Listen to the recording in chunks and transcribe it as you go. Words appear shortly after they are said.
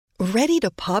Ready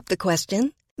to pop the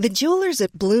question? The jewelers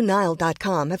at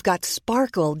BlueNile.com have got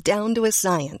sparkle down to a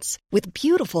science with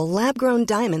beautiful lab-grown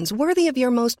diamonds worthy of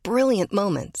your most brilliant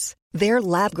moments. Their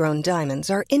lab-grown diamonds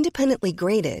are independently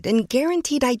graded and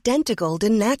guaranteed identical to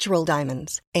natural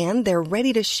diamonds, and they're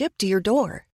ready to ship to your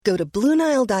door. Go to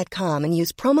BlueNile.com and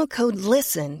use promo code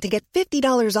LISTEN to get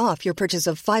 $50 off your purchase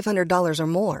of $500 or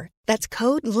more. That's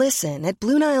code LISTEN at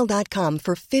BlueNile.com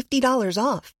for $50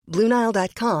 off.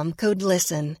 BlueNile.com, code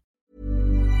LISTEN.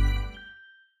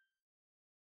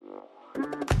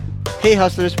 Hey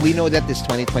hustlers, we know that this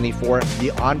 2024,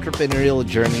 the entrepreneurial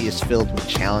journey is filled with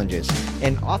challenges.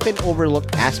 An often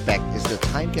overlooked aspect is the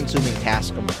time-consuming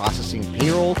task of processing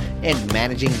payroll and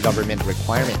managing government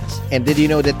requirements. And did you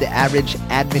know that the average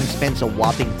admin spends a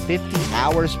whopping 50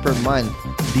 hours per month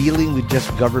dealing with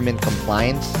just government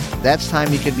compliance? That's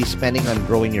time you could be spending on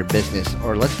growing your business,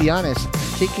 or let's be honest,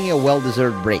 taking a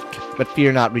well-deserved break. But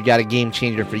fear not, we got a game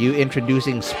changer for you,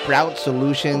 introducing Sprout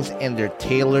Solutions and their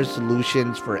tailored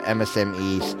solutions for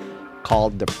MSMEs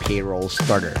called the Payroll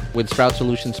Starter. With Sprout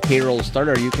Solutions Payroll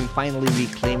Starter, you can finally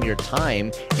reclaim your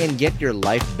time and get your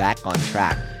life back on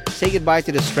track. Say goodbye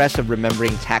to the stress of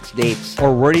remembering tax dates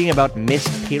or worrying about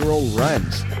missed payroll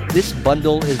runs. This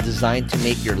bundle is designed to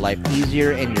make your life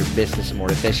easier and your business more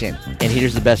efficient. And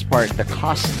here's the best part. The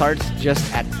cost starts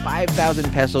just at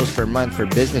 5,000 pesos per month for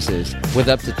businesses with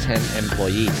up to 10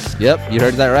 employees. Yep, you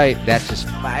heard that right. That's just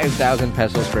 5,000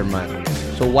 pesos per month.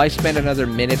 So why spend another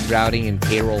minute drowning in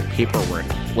payroll paperwork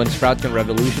when Sprout can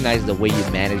revolutionize the way you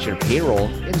manage your payroll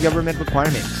and government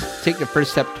requirements? Take the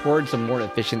first step towards a more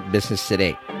efficient business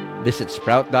today. Visit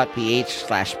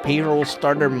sprout.ph/payroll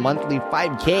starter monthly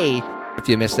 5K. If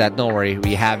you missed that, don't worry.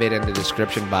 We have it in the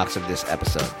description box of this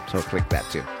episode. So click that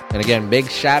too. And again, big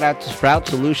shout out to Sprout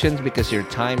Solutions because your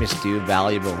time is too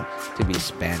valuable to be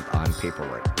spent on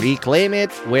paperwork. Reclaim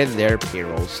it with their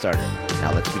Payroll Starter.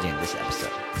 Now let's begin this episode.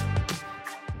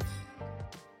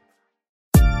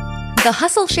 The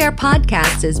Hustle Share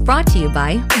podcast is brought to you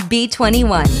by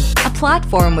B21, a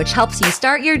platform which helps you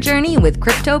start your journey with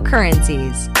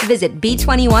cryptocurrencies. Visit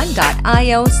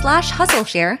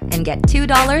b21.io/hustleshare and get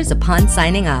 $2 upon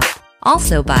signing up.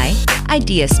 Also by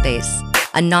Ideaspace,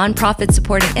 a nonprofit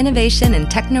supporting innovation and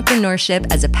technopreneurship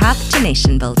as a path to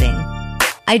nation building.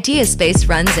 Ideaspace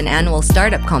runs an annual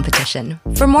startup competition.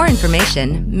 For more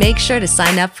information, make sure to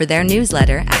sign up for their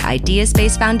newsletter at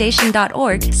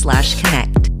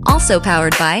ideaspacefoundation.org/connect. Also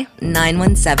powered by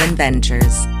 917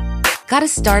 Ventures. Got a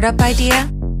startup idea?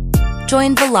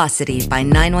 Join Velocity by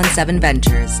 917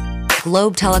 Ventures,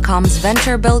 Globe Telecom's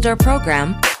venture builder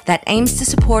program that aims to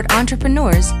support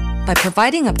entrepreneurs by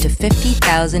providing up to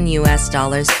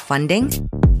 $50,000 funding,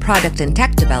 product and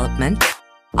tech development,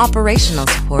 operational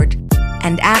support,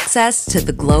 and access to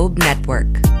the Globe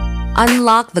network.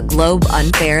 Unlock the Globe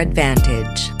Unfair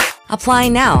Advantage. Apply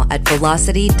now at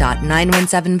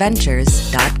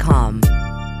velocity.917ventures.com.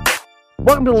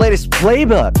 Welcome to the latest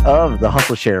playbook of the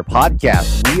Hustle Share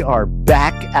podcast. We are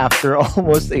back after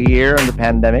almost a year on the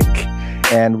pandemic,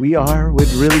 and we are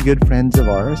with really good friends of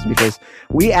ours because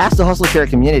we asked the Hustle Share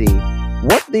community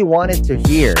what they wanted to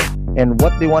hear and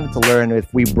what they wanted to learn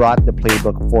if we brought the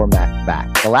playbook format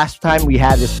back. The last time we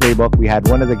had this playbook, we had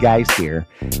one of the guys here.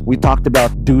 We talked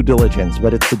about due diligence,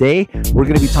 but today we're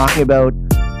going to be talking about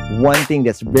one thing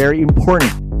that's very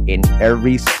important in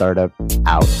every startup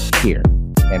out here.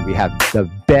 And we have the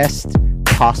best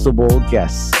possible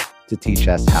guests to teach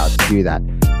us how to do that.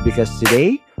 Because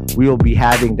today, we will be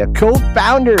having the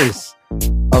co-founders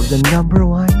of the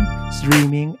 #1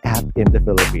 streaming app in the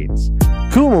Philippines,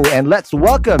 Kumu. And let's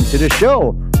welcome to the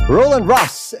show, Roland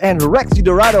Ross and Rexy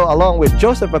Dorado, along with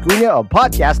Joseph Acuna of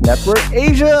Podcast Network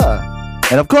Asia.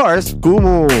 And of course,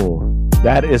 Kumu.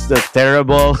 That is the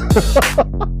terrible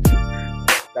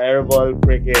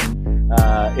freaking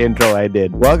intro I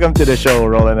did. Welcome to the show,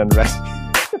 Roland and Rex.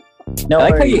 No, I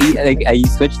like how you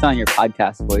switched on your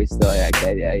podcast voice, though.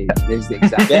 There's the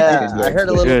exact. Yeah, I heard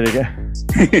a little.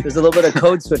 There's a little bit of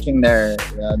code switching there.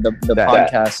 The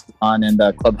podcast on and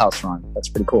the Clubhouse run. That's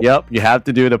pretty cool. Yep, you have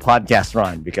to do the podcast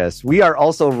run because we are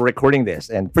also recording this.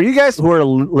 And for you guys who are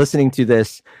listening to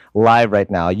this live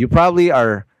right now, you probably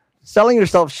are selling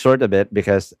yourself short a bit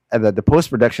because the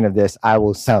post-production of this, I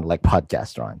will sound like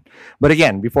podcast Ron. But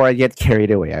again, before I get carried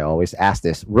away, I always ask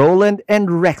this. Roland and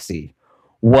Rexy,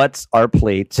 what's our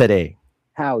play today?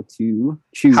 How to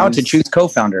choose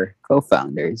co-founders.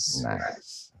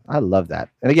 Nice. I love that.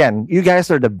 And again, you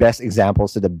guys are the best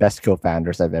examples of the best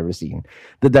co-founders I've ever seen.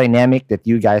 The dynamic that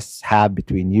you guys have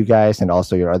between you guys and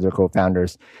also your other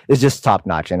co-founders is just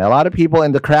top-notch. And a lot of people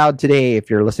in the crowd today, if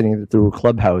you're listening through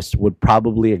Clubhouse, would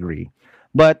probably agree.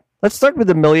 But let's start with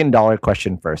the $1 million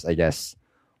question first, I guess.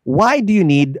 Why do you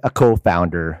need a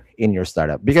co-founder in your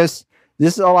startup? Because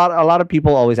this is a lot of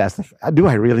people always ask, do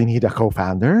I really need a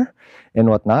co-founder and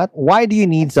whatnot? Why do you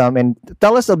need some? And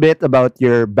tell us a bit about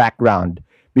your background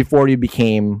before you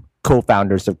became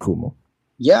co-founders of Kumu.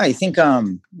 Yeah, I think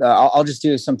I'll just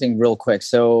do something real quick.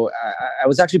 So I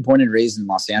was actually born and raised in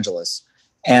Los Angeles,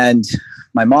 and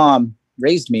my mom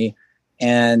raised me.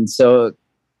 And so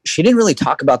she didn't really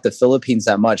talk about the Philippines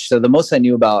that much. So the most I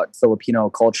knew about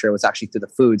Filipino culture was actually through the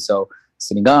food. So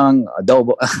sinigang,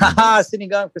 adobo,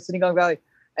 sinigang for Sinigang Valley.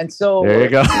 And so there you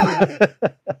go.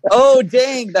 Oh,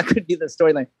 dang, that could be the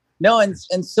storyline. No, and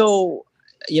so,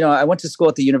 I went to school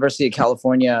at the University of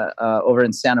California over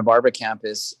in Santa Barbara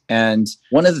campus. And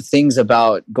one of the things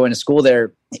about going to school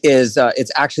there is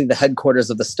it's actually the headquarters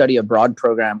of the study abroad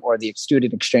program, or the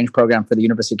student exchange program for the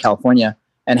University of California,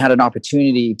 and had an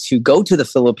opportunity to go to the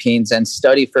Philippines and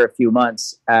study for a few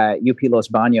months at UP Los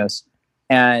Baños.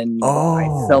 And I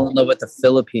fell in love with the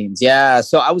Philippines. Yeah.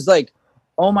 So I was like,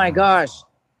 oh my gosh,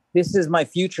 this is my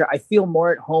future. I feel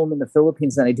more at home in the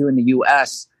Philippines than I do in the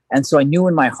US. And so I knew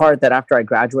in my heart that after I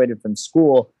graduated from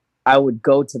school, I would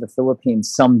go to the Philippines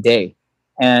someday.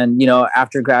 And,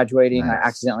 after graduating, nice. I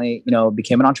accidentally,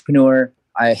 became an entrepreneur.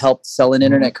 I helped sell an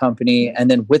internet company.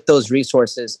 And then with those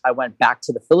resources, I went back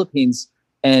to the Philippines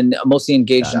and mostly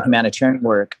engaged in humanitarian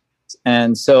work.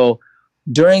 And so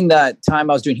during that time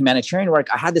I was doing humanitarian work,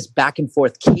 I had this back and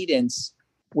forth cadence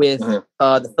with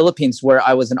the Philippines, where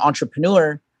I was an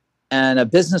entrepreneur and a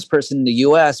business person in the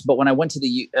US. But when I went to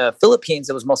the Philippines,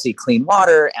 it was mostly clean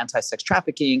water, anti-sex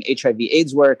trafficking,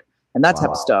 HIV/AIDS work, and that type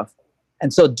of stuff.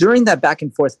 And so during that back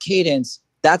and forth cadence,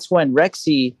 that's when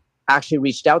Rexy actually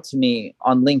reached out to me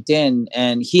on LinkedIn,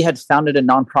 and he had founded a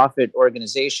nonprofit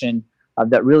organization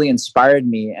that really inspired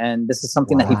me. And this is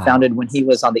something that he founded when he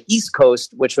was on the East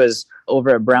Coast, which was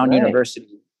over at Brown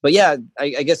University. But yeah,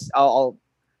 I guess I'll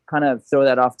kind of throw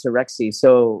that off to Rexy.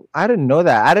 So I didn't know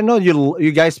that. I didn't know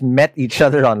you guys met each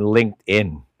other on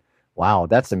LinkedIn. Wow,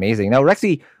 that's amazing. Now,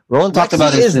 Rexy, Roland talked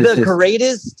about is the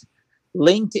greatest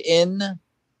LinkedIn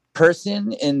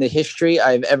person in the history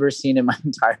I've ever seen in my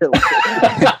entire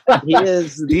life. He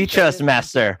is teach us,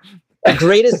 master. The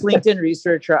greatest LinkedIn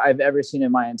researcher I've ever seen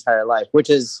in my entire life, which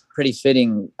is pretty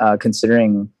fitting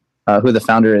considering who the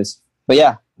founder is. But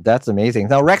yeah. That's amazing.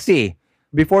 Now, Rexy,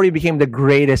 before you became the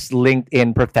greatest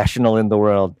LinkedIn professional in the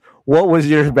world, what was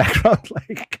your background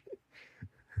like?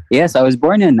 Yes, I was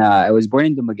born in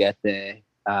Dumaguete.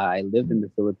 I lived in the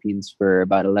Philippines for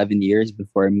about 11 years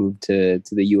before I moved to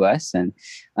the US. And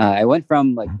I went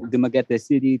from Dumaguete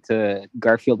City to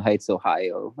Garfield Heights,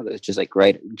 Ohio. It was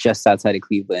just outside of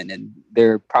Cleveland. And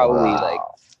they're probably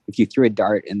if you threw a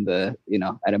dart in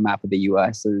at a map of the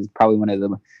US, it's probably one of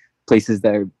the places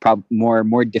that are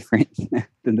more different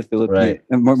than the Philippines,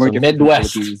 more different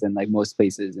Midwest than the Philippines than most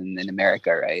places in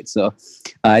America, right? So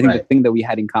I think the thing that we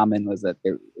had in common was that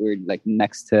we were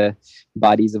next to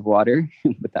bodies of water,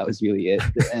 but that was really it.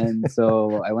 And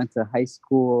so I went to high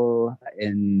school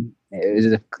it was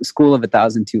a school of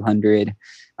 1,200.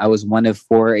 I was one of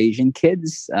 4 Asian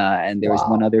kids, and there was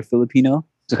one other Filipino.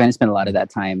 So I kind of spent a lot of that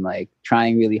time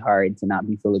trying really hard to not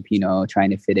be Filipino,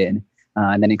 trying to fit in.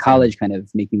 And then in college, kind of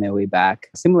making my way back,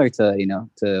 similar to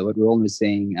to what Roland was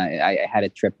saying. I had a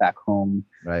trip back home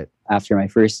after my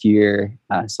first year,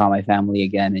 saw my family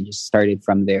again, and just started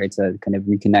from there to kind of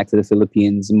reconnect to the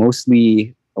Philippines.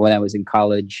 Mostly when I was in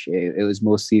college, it was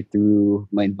mostly through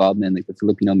my involvement in the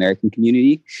Filipino American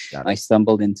community. I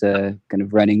stumbled into kind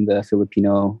of running the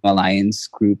Filipino Alliance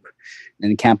group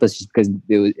in campus just because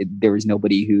there was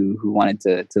nobody who wanted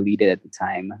to lead it at the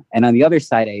time. And on the other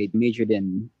side, I majored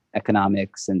in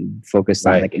economics and focused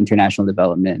on international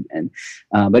development, and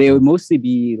but it would mostly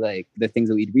be the things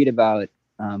that we'd read about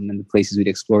and the places we'd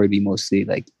explore would be mostly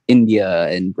India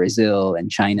and Brazil and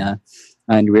China,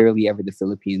 and rarely ever the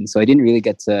Philippines. So I didn't really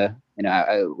get to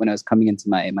when I was coming into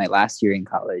my last year in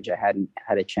college, I hadn't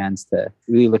had a chance to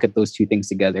really look at those two things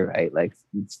together, right?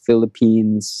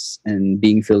 Philippines and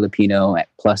being Filipino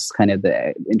plus kind of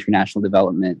the international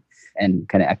development and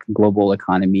kind of global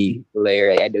economy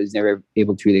layer. I was never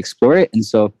able to really explore it. And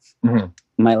so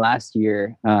my last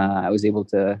year, I was able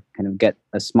to kind of get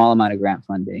a small amount of grant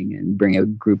funding and bring a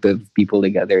group of people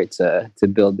together to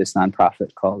build this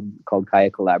nonprofit called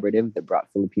Kaya Collaborative that brought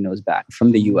Filipinos back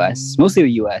from the US, mostly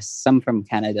the US, some from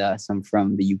Canada, some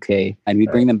from the UK. And we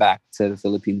bring them back to the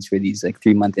Philippines for these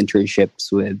 3-month internships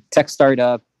with tech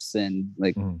startups and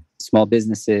small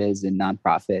businesses and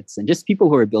nonprofits and just people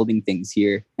who are building things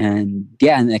here. And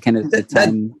and kind of the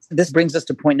time. This brings us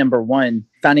to point number 1,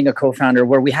 founding a co-founder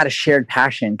where we had a shared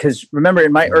passion. Because remember,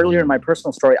 earlier in my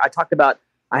personal story, I talked about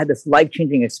I had this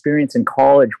life-changing experience in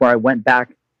college where I went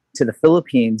back to the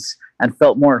Philippines and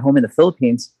felt more at home in the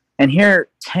Philippines. And here,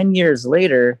 10 years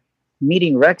later,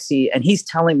 meeting Rexy, and he's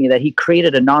telling me that he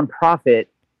created a nonprofit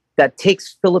that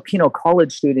takes Filipino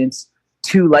college students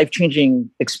to life-changing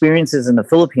experiences in the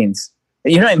Philippines.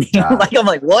 You know what I mean? Yeah. Like, I'm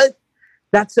like, what?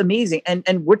 That's amazing.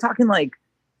 And we're talking like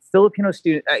Filipino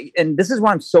students. And this is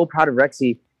why I'm so proud of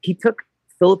Rexy. He took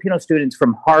Filipino students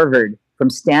from Harvard, from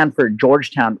Stanford,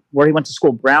 Georgetown, where he went to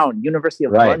school, Brown, University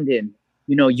of London,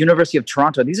 University of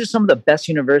Toronto. These are some of the best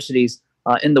universities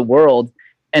in the world,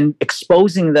 and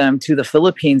exposing them to the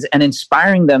Philippines and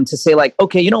inspiring them to say like,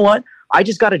 okay, you know what? I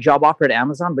just got a job offer at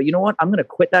Amazon, but you know what? I'm going to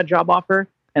quit that job offer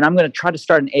and I'm going to try to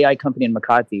start an AI company in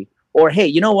Makati. Or, hey,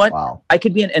 you know what? Wow. I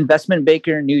could be an investment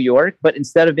banker in New York, but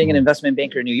instead of being an investment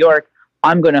banker in New York,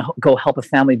 I'm going to go help a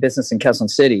family business in Quezon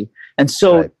City. And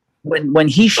so when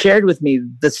he shared with me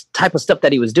this type of stuff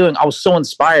that he was doing, I was so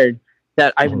inspired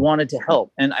that I wanted to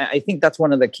help. And I think that's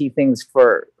one of the key things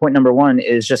for point number one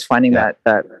is just finding that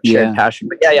shared passion.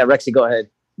 But yeah, Rexy, go ahead.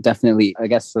 Definitely. I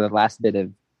guess the last bit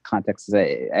of context is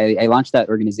I launched that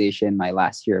organization my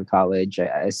last year of college.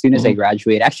 As soon as I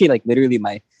graduated, actually like literally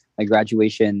my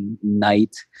graduation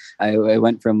night, I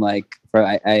went from I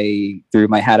threw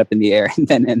my hat up in the air,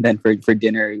 and then for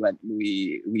dinner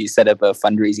we set up a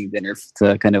fundraising dinner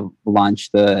to kind of launch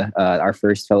our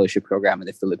first fellowship program in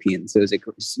the Philippines. So it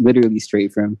was literally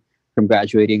straight from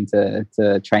graduating to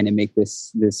trying to make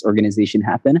this organization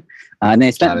happen. And then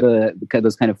I spent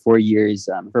those kind of 4 years.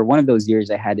 For one of those years,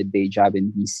 I had a day job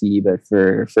in BC, but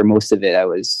for most of it, I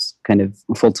was kind of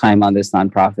full time on this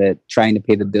nonprofit, trying to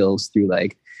pay the bills through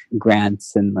like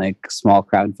grants and like small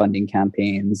crowdfunding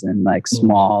campaigns and like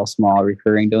small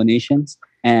recurring donations.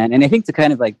 And I think to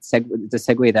kind of like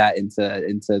segue that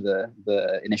into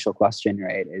the initial question,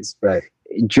 right, is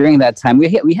during that time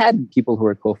we had people who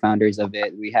were co-founders of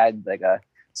it. We had like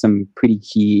some pretty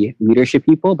key leadership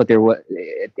people, but there was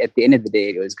at the end of the day,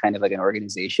 it was kind of like an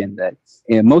organization that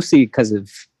mostly because of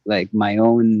like my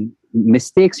own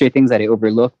mistakes or things that I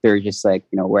overlooked, or just like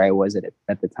where I was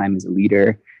at the time as a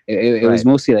leader. It was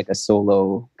mostly like a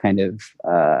solo kind of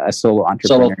a solo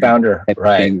entrepreneur, solo founder type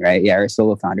of thing, right? Yeah, or a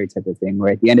solo founder type of thing.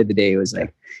 Where at the end of the day, it was like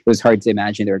it was hard to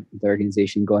imagine the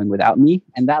organization going without me,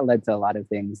 and that led to a lot of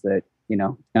things that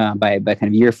by kind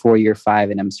of year 4, year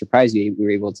 5, and I'm surprised we were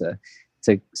able to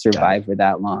survive for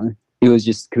that long. It was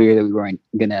just clear that we weren't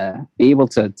gonna be able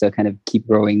to kind of keep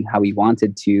growing how we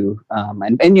wanted to,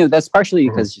 and that's partially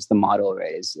because just the model,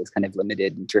 right, is kind of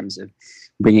limited in terms of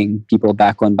bringing people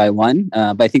back one by one.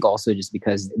 But I think also just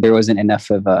because there wasn't enough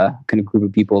of a kind of group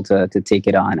of people to take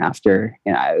it on after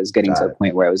I was getting to a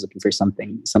point where I was looking for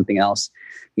something else,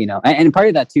 and part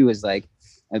of that too is like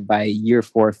by year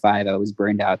 4 or 5, I was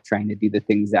burned out trying to do the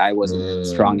things that I wasn't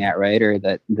strong at, right, or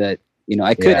that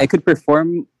I could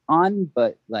perform on,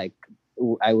 but like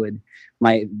the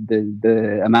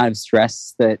amount of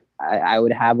stress that I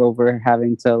would have over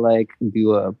having to like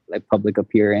do a public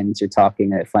appearance or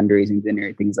talking at fundraising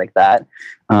dinner, things like that.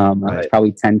 It's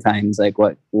probably 10 times like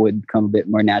what would come a bit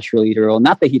more naturally to Earl.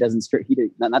 Not that he doesn't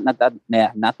not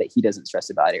that he doesn't stress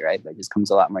about it, right? But it just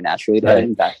comes a lot more naturally to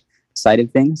him, that side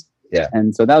of things. Yeah.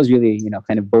 And so that was really,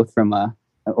 kind of both from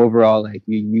overall, like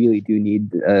you really do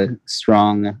need a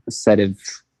strong set of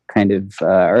kind of,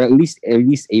 or at least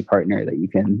a partner that you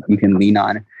can lean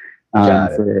on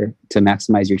to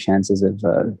maximize your chances of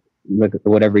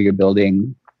whatever you're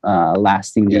building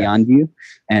lasting beyond you.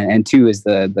 And 2 is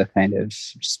the kind of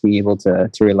just being able to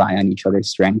rely on each other's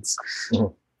strengths.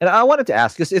 And I wanted to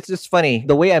ask, because it's just funny,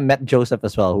 the way I met Joseph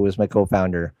as well, who was my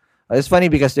co-founder. It's funny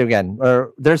because, again,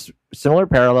 there's similar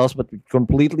parallels, but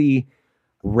completely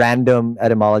random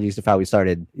etymologies of how we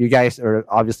started. You guys are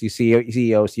obviously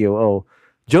CEO, COO.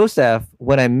 Joseph,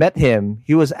 when I met him,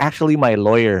 he was actually my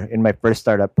lawyer in my first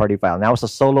startup, Party File, and I was a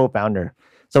solo founder.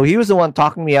 So he was the one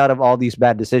talking me out of all these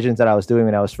bad decisions that I was doing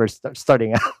when I was first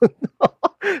starting out.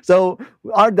 So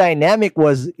our dynamic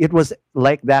was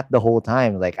like that the whole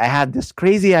time. Like I had this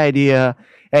crazy idea,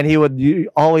 and he would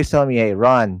always tell me, "Hey,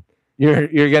 Ron,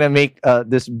 you're gonna make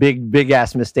this big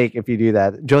ass mistake if you do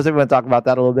that." Joseph, you want to talk about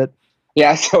that a little bit?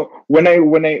 Yeah. So when I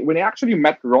actually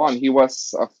met Ron,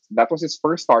 that was his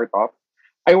first startup.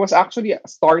 I was actually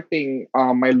starting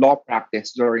my law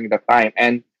practice during that time,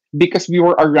 and because we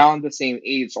were around the same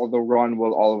age, although Ron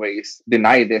will always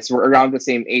deny this, we're around the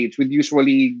same age. We'd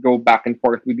usually go back and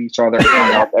forth with each other,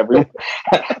 hang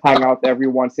out every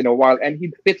once in a while, and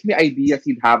he'd pitch me ideas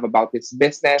he'd have about his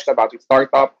business, about his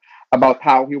startup, about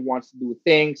how he wants to do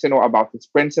things, about his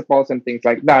principles and things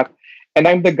like that. And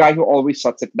I'm the guy who always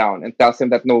shuts it down and tells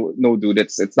him that no, dude,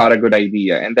 it's not a good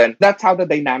idea. And then that's how the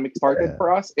dynamic started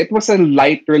for us. It was a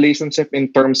light relationship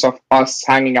in terms of us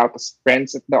hanging out as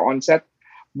friends at the onset,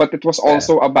 but it was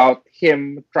also about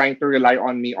him trying to rely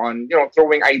on me on,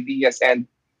 throwing ideas and,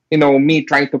 me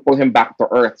trying to pull him back to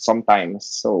earth sometimes.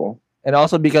 So. And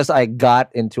also because I got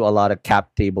into a lot of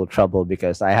cap table trouble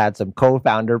because I had some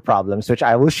co-founder problems, which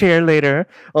I will share later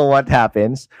on what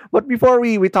happens. But before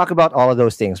we talk about all of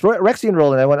those things, Rexy and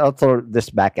Roland, I want to throw this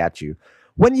back at you.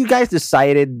 When you guys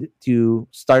decided to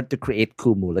start to create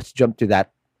Kumu, let's jump to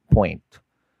that point.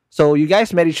 So you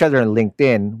guys met each other on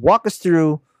LinkedIn. Walk us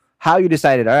through how you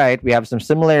decided, all right, we have some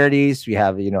similarities. We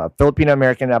have, a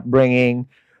Filipino-American upbringing.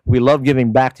 We love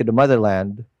giving back to the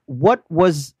motherland. What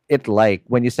was it like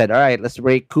when you said, all right, let's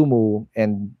break Kumu?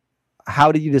 And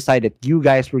how did you decide that you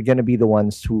guys were going to be the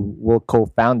ones who will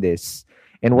co-found this?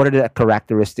 And what are the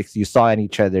characteristics you saw in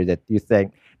each other that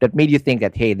made you think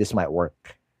that, hey, this might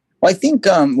work? Well, I think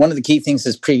one of the key things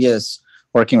is previous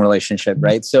working relationship,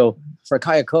 right? So for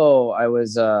Kayako, I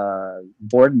was a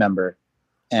board member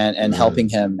and helping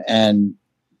him. And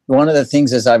one of the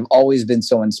things is I've always been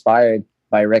so inspired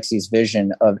by Rexy's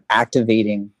vision of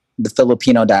activating the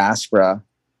Filipino diaspora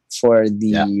for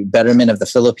the betterment of the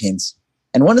Philippines.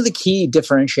 And one of the key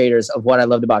differentiators of what I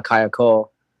loved about Kayako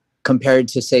compared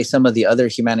to, say, some of the other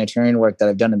humanitarian work that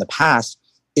I've done in the past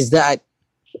is that,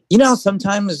 how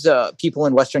sometimes people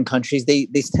in Western countries, they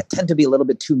tend to be a little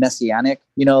bit too messianic,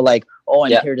 like, oh,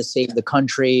 I'm here to save the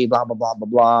country, blah, blah, blah, blah,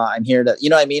 blah. I'm here to,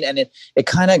 what I mean? And it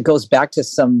kind of goes back to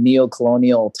some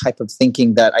neo-colonial type of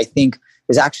thinking that I think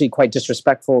is actually quite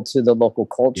disrespectful to the local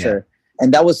culture. Yeah.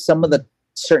 And that was some of the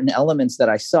certain elements that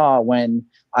I saw when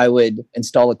I would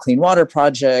install a clean water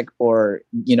project or,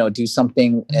 do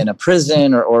something in a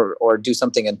prison or do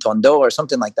something in Tondo or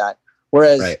something like that.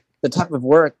 Whereas the type of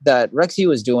work that Rexy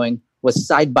was doing was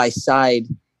side-by-side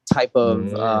type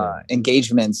of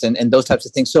engagements and those types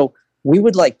of things. So we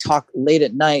would talk late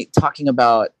at night talking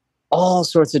about all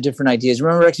sorts of different ideas.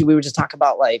 Remember, Rexy, we would just talk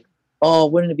about oh,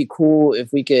 wouldn't it be cool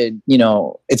if we could,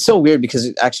 it's so weird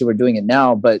because actually we're doing it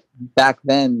now. But back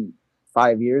then,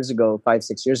 5 years ago,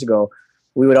 6 years ago,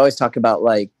 we would always talk about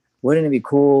wouldn't it be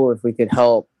cool if we could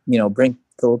help, bring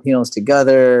Filipinos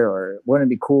together, or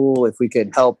wouldn't it be cool if we could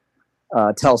help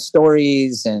tell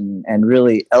stories and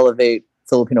really elevate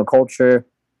Filipino culture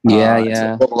to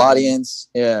a global audience.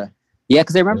 Yeah,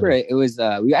 because I remember it was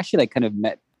we actually kind of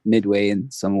met midway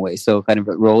in some way. So kind of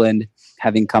Roland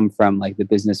having come from the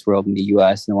business world in the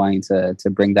US and wanting to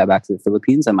bring that back to the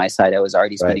Philippines. On my side, I was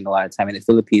already spending a lot of time in the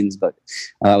Philippines, but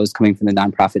I was coming from the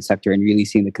nonprofit sector and really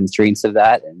seeing the constraints of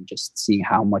that and just seeing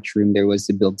how much room there was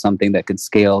to build something that could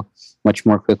scale much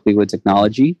more quickly with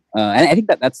technology. And I think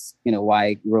that's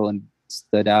why Roland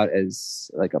stood out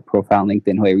as a profile on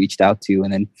LinkedIn who I reached out to,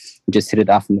 and then just hit it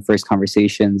off in the first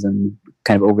conversations. And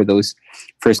kind of over those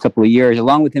first couple of years,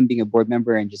 along with him being a board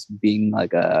member and just being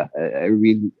a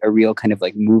real kind of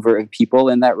mover of people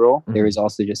in that role, there was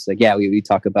also just we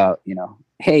talk about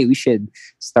hey, we should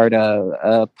start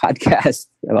a podcast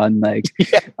on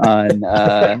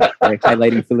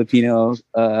highlighting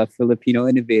Filipino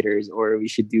innovators, or we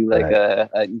should do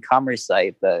an e-commerce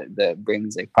site that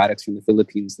brings products from the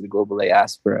Philippines to the global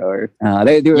diaspora. Or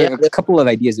there were a couple of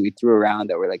ideas that we threw around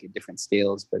that were at different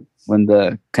scales, but when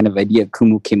the kind of idea of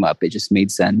Kumu came up, it just made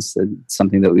sense. It's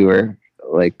something that we were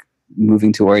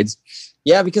moving towards.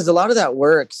 Yeah, because a lot of that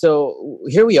work. So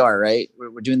here we are, right?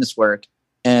 We're doing this work.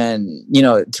 And,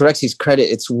 to Rexy's credit,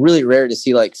 it's really rare to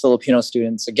see Filipino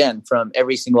students, again, from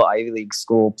every single Ivy League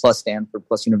school, plus Stanford,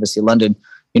 plus University of London,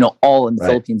 all in the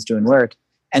Philippines doing work.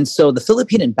 And so the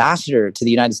Philippine ambassador to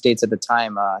the United States at the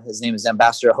time, his name is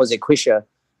Ambassador Jose Quisha.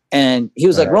 And he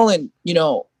was Roland,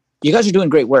 you guys are doing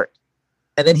great work.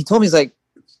 And then he told me, he's I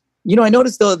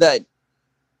noticed though that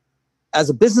as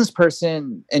a business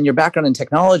person and your background in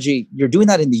technology, you're doing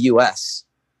that in the US.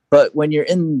 But when you're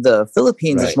in the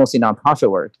Philippines, it's mostly nonprofit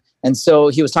work. And so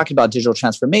he was talking about digital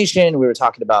transformation. We were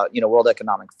talking about, World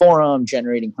Economic Forum,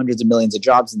 generating hundreds of millions of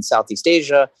jobs in Southeast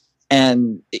Asia.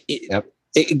 And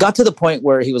it got to the point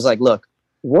where he was like, look,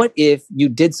 what if you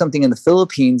did something in the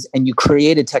Philippines and you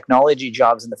created technology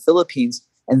jobs in the Philippines?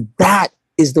 And that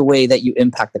is the way that you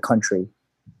impact the country,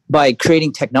 by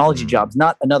creating technology jobs,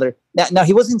 not another. Now,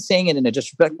 he wasn't saying it in a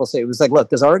disrespectful way. It was look,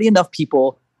 there's already enough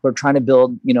people who are trying to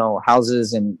build,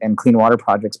 houses and clean water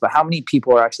projects, but how many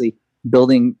people are actually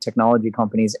building technology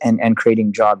companies and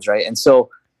creating jobs, right? And so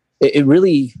it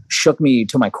really shook me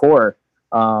to my core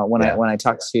when I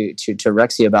talked to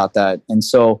Rexy about that. And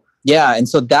so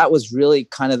that was really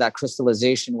kind of that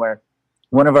crystallization where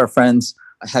one of our friends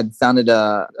had founded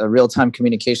a real-time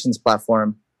communications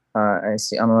platform I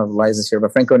see. I don't know if Liza's here,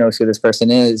 but Franco knows who this person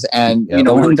is, and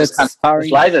the one that's powering.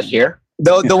 Liza's here.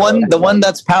 The one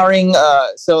that's powering.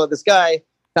 So this guy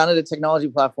founded a technology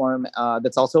platform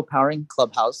that's also powering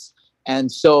Clubhouse,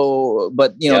 and so,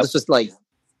 but this was like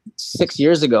 6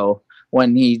 yeers ago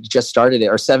when he just started it,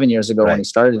 or 7 years ago when he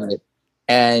started it,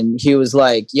 and he was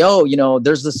like, "Yo,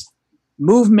 there's this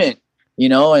movement."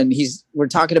 And we're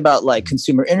talking about like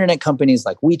consumer internet companies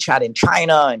like WeChat in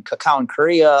China and Kakao in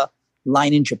Korea,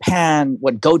 Line in Japan,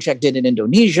 what Gojek did in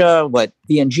Indonesia, what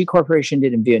VNG Corporation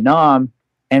did in Vietnam.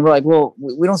 And we're like, well,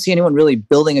 we don't see anyone really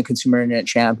building a consumer internet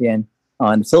champion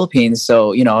in the Philippines.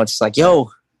 So, it's like,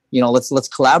 let's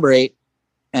collaborate.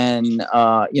 And,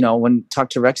 when talk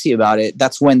to Rexy about it,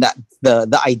 that's when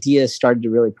the idea started to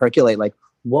really percolate. Like,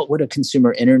 what would a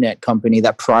consumer internet company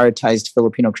that prioritized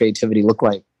Filipino creativity look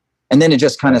like? And then it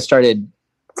just kind of started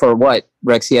for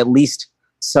Rexy, at least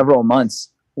several months.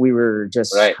 We were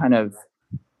just kind of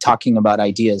talking about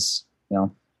ideas,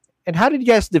 And how did you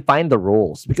guys define the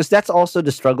roles? Because that's also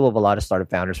the struggle of a lot of startup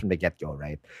founders from the get-go,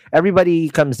 right? Everybody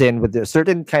comes in with a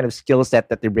certain kind of skill set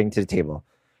that they bring to the table,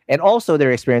 and also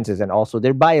their experiences and also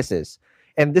their biases.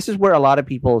 And this is where a lot of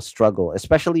people struggle,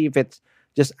 especially if it's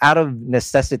just out of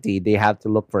necessity, they have to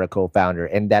look for a co-founder,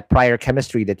 and that prior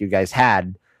chemistry that you guys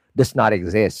had does not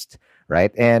exist,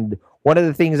 right? And one of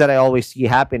the things that I always see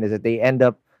happen is that they end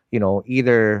up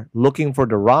either looking for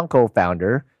the wrong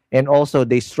co-founder, and also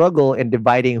they struggle in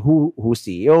dividing who's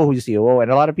CEO, who's COO.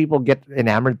 And a lot of people get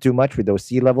enamored too much with those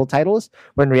C-level titles,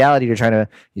 when in reality,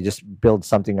 you just build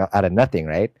something out of nothing,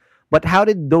 right? But how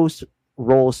did those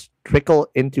roles trickle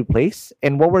into place?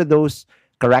 And what were those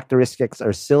characteristics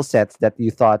or skill sets that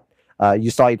you thought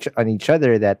you saw on each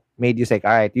other that made you say,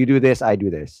 all right, you do this, I do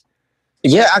this?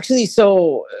 Yeah, actually,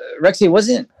 so Rexy,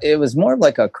 it was more of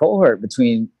like a cohort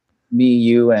between me,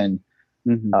 you, and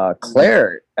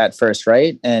Claire at first,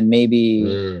 right? And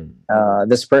maybe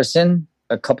this person,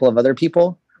 a couple of other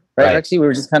people, right? Rexy, we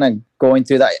were just kind of going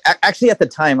through that. Actually, at the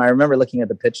time, I remember looking at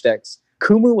the pitch decks.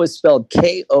 Kumu was spelled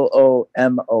Koomoo,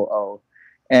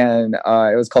 and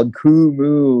it was called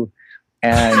Kumu,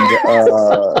 and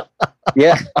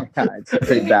it's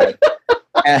pretty bad.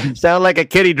 And sound like a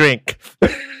kiddie drink.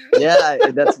 Yeah,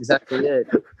 that's exactly it.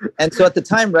 And so at the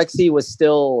time, Rexy was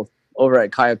still over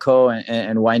at Kayako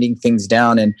and winding things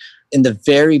down. And in the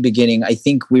very beginning, I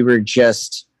think we were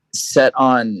just set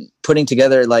on putting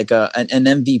together like an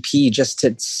MVP just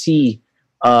to see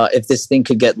if this thing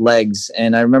could get legs.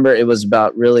 And I remember it was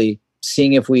about really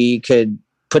seeing if we could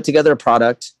put together a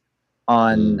product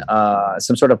on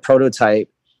some sort of prototype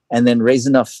and then raise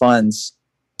enough funds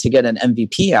to get an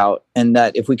MVP out. And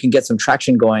that if we can get some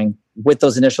traction going with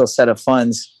those initial set of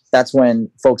funds, that's when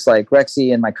folks like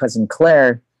Rexy and my cousin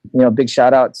Claire, big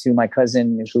shout out to my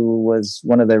cousin who was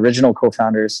one of the original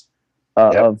co-founders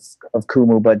of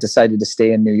Kumu, but decided to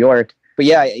stay in New York. But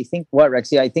yeah, I think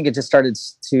Rexy, I think it just started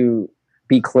to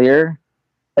be clear.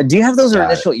 Do you have those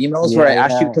initial emails where I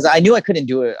asked you? Because I knew I couldn't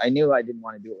do it. I knew I didn't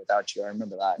want to do it without you. I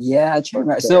remember that. Yeah, true.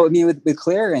 So I mean, with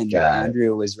Claire and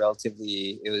Andrew, it was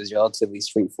relatively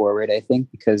straightforward. I think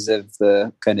because of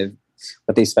the kind of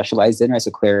what they specialized in, right? So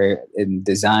Claire in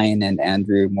design and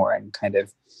Andrew more in kind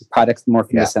of product, more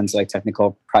from the sense of like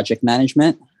technical project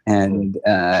management and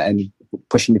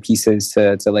pushing the pieces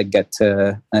to like get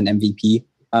to an MVP.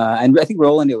 And I think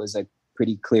Roland, it was like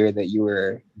pretty clear that you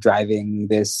were driving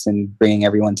this and bringing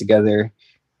everyone together.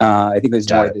 I think it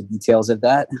was more the details of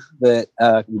that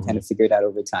we kind of figured out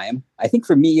over time. I think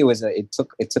for me, it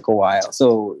took a while.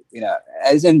 So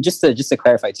and just to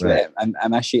clarify too, I'm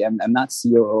not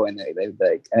COO, and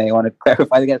I want to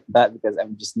clarify that because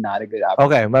I'm just not a good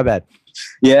operator. Okay, my bad.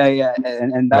 Yeah,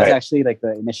 and that was actually like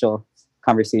the initial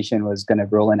conversation was going to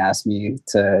Roland asked me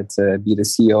to be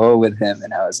the COO with him,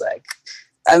 and I was like,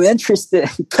 I'm interested,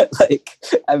 but like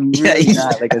I'm really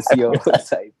not like a COO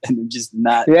type, and I'm just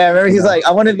not. Yeah, I remember he's like,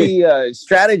 I want to be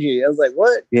strategy. I was like,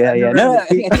 what? Yeah. No, I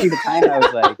think at the time I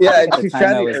was like,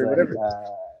 strategy or whatever.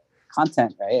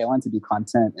 Content, right? I wanted to be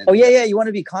content. And, you want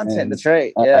to be content. That's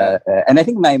right. Yeah. And I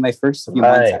think my first few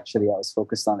months actually, I was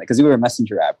focused on it because we were a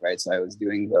messenger app, right? So I was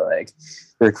doing the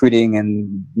recruiting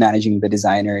and managing the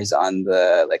designers on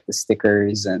the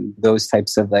stickers and those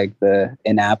types of like the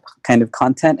in-app kind of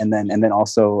content, and then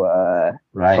also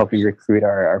helping recruit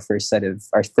our first set of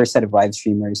live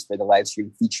streamers for the live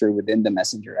stream feature within the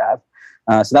messenger app.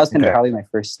 So that was kind of probably my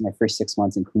first 6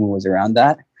 months in Kumu was around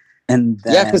that. And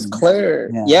then, because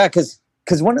Claire, because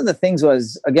one of the things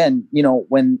was, again,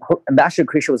 when Ambassador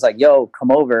Krisha was like, yo,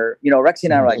 come over, Rexy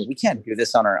and I were like, we can't do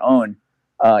this on our own.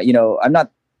 I'm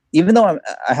not, even though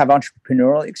I have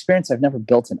entrepreneurial experience, I've never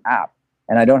built an app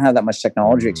and I don't have that much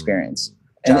technology experience.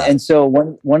 And so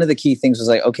one of the key things was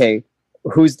like, okay,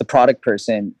 who's the product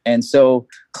person? And so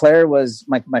Claire was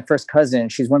my first cousin.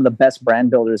 She's one of the best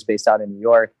brand builders based out in New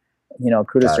York.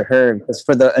 Kudos to her, because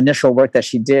for the initial work that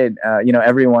she did,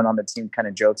 everyone on the team kind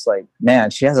of jokes like, man,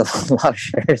 she has a lot of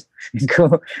shares in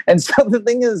Kumu. And so the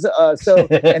thing is,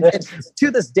 and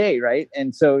to this day, right?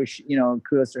 And so,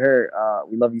 kudos to her.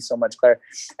 We love you so much, Claire.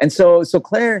 And so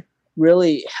Claire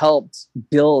really helped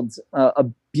build a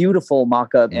beautiful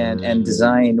mock-up and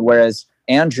design, whereas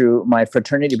Andrew, my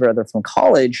fraternity brother from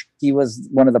college, he was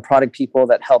one of the product people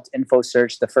that helped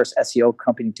InfoSearch, the first SEO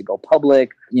company to go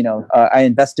public. I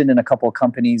invested in a couple of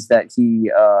companies that he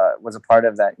was a part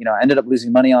of that, I ended up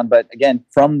losing money on. But again,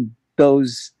 from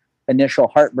those initial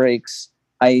heartbreaks,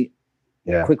 I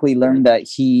quickly learned that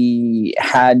he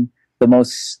had the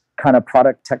most kind of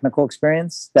product technical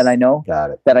experience that I know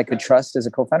that I could trust as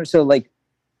a co-founder. So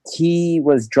he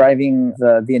was driving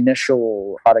the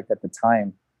initial product at the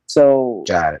time. So,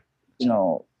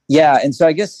 and so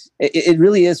I guess it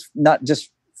really is not just,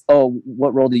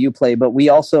 what role do you play? But we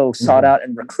also sought out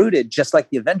and recruited, just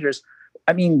like the Avengers.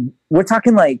 I mean, we're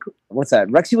talking like, what's that?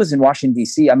 Rexy was in Washington,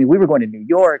 D.C. I mean, we were going to New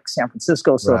York, San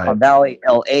Francisco, Silicon Valley,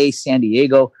 L.A., San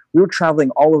Diego. We were traveling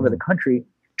all over the country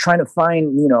trying to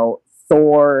find,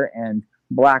 Thor and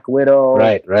Black Widow,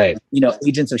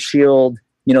 Agents of S.H.I.E.L.D.,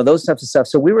 those types of stuff.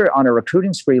 So we were on a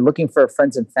recruiting spree looking for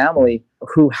friends and family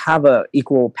who have a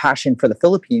equal passion for the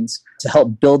Philippines to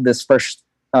help build this first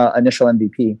initial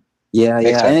MVP. Yeah.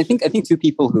 And I think two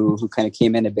people who kind of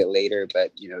came in a bit later,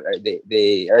 but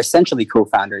they are essentially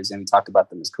co-founders, and we talk about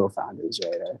them as co-founders,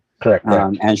 right? Correct.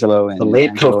 Angelo and the late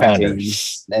Angelo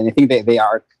co-founders, and I think they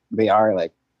are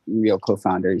like real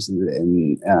co-founders,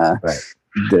 and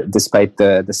despite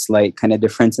the slight kind of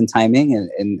difference in timing,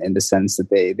 and in the sense that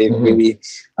they really,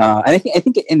 and I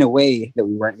think in a way that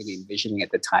we weren't really envisioning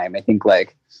at the time. I think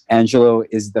like Angelo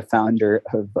is the founder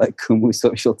of like Kumu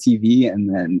Social TV,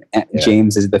 and then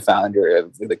James is the founder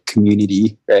of the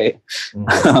community, right?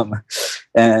 And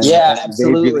absolutely.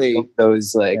 They really built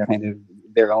those kind of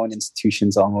their own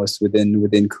institutions almost within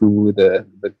Kumu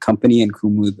the company, and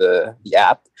Kumu the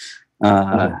app.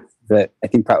 That I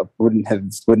think probably wouldn't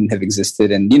have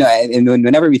existed. And and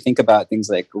whenever we think about things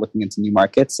like looking into new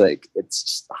markets, like it's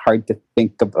just hard to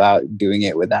think about doing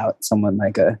it without someone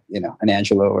like an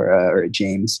Angelo or a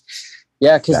James.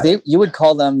 Yeah, because you would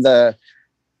call them the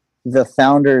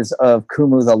founders of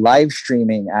Kumu, the live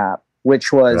streaming app,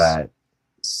 which was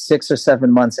 6 or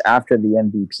 7 months after the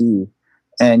MVP.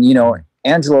 And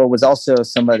Angelo was also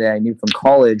somebody I knew from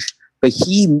college, but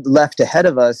he left ahead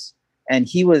of us, and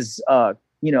he was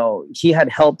he had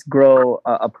helped grow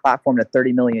a platform to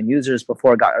 30 million users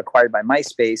before it got acquired by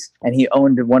MySpace. And he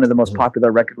owned one of the most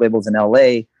popular record labels in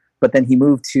LA. But then he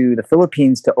moved to the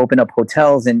Philippines to open up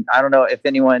hotels. And I don't know if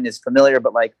anyone is familiar,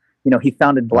 but he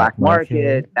founded Black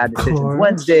Market, Bad Decisions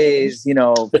Wednesdays,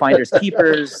 Finders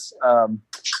Keepers,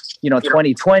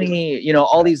 2020,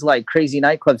 all these like crazy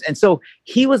nightclubs. And so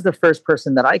he was the first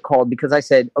person that I called, because I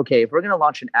said, okay, if we're going to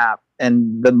launch an app,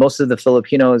 and most of the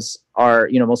Filipinos are,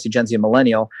 mostly Gen Z and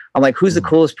millennial, I'm like, who's the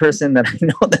coolest person that I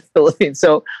know in the Philippines?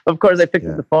 So of course I picked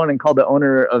up the phone and called the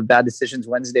owner of Bad Decisions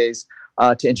Wednesdays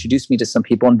to introduce me to some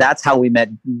people. And that's how we met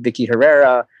Vicky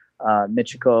Herrera,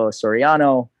 Michiko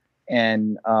Soriano,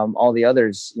 and all the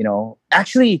others,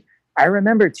 Actually, I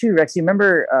remember too, Rex, you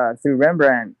remember through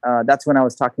Rembrandt, that's when I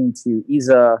was talking to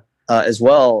Isa as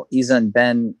well, Isa and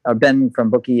Ben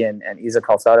from Bookie and Isa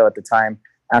Calzado at the time,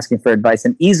 asking for advice.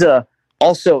 And Isa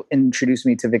also introduced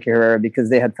me to Vicky Herrera because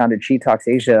they had founded She Talks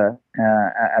Asia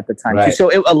at the time. Too.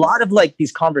 So a lot of like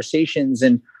these conversations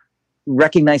and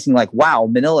recognizing like, wow,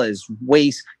 Manila is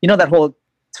that whole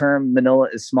term Manila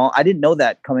is small. I didn't know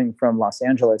that coming from Los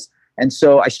Angeles. And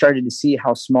so I started to see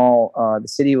how small the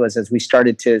city was as we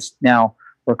started to now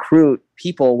recruit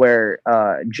people, where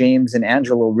James and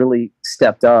Angelo really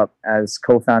stepped up as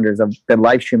co-founders of the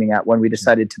live streaming app when we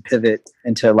decided to pivot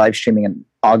into live streaming in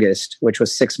August, which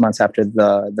was 6 months after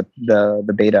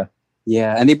the beta.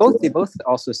 Yeah, and they both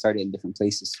also started in different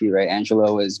places too, right?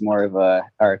 Angelo was more of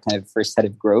our kind of first head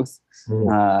of growth,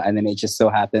 and then it just so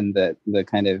happened that the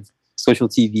kind of social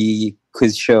TV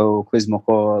quiz show, Quiz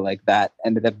Moko, like that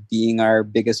ended up being our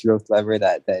biggest growth lever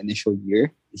that initial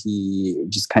year. He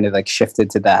just kind of like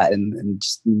shifted to that and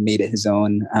just made it his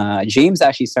own. James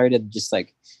actually started just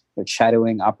like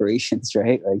shadowing operations,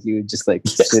 right? Like he would just like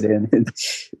sit in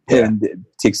and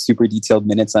take super detailed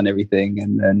minutes on everything.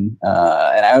 And then,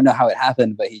 and I don't know how it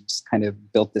happened, but he just kind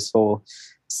of built this whole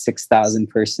 6,000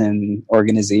 person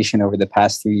organization over the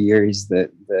past 3 years that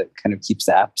kind of keeps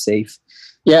the app safe.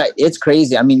 Yeah, it's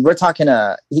crazy. I mean, we're talking,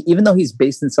 even though he was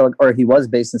based in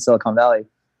Silicon Valley,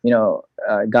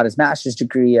 got his master's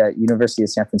degree at University of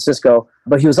San Francisco,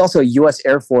 but he was also a U.S.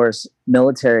 Air Force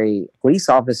military police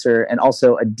officer and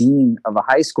also a dean of a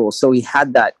high school. So he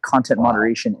had that content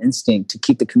moderation instinct to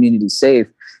keep the community safe.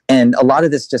 And a lot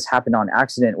of this just happened on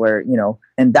accident where,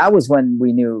 and that was when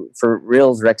we knew for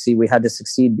reals, Rexy, we had to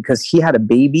succeed because he had a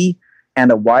baby and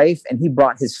a wife, and he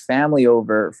brought his family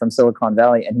over from Silicon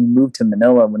Valley, and he moved to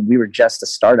Manila when we were just a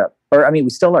startup. Or, we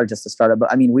still are just a startup,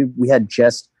 but we had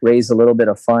just raised a little bit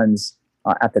of funds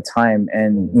at the time.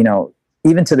 And,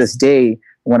 even to this day,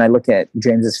 when I look at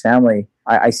James's family,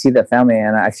 I see that family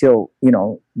and I feel,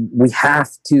 we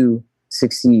have to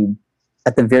succeed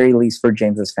at the very least for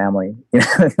James's family. You know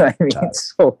what I mean?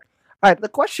 So, all right, the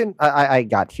question I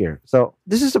got here. So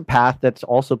this is a path that's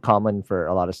also common for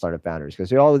a lot of startup founders because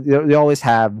they always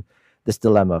have this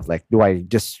dilemma of like, do I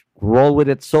just roll with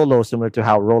it solo, similar to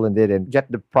how Roland did, and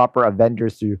get the proper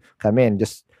Avengers to come in,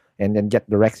 and then get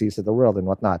the Rexys of the world and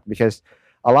whatnot? Because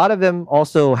a lot of them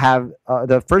also have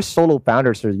the first solo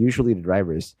founders are usually the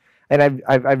drivers, and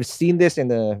I've seen this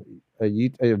in a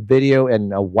video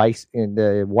and in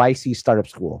the YC startup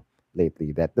school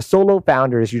lately that the solo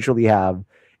founders usually have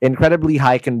incredibly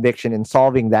high conviction in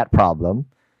solving that problem,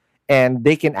 and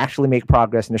they can actually make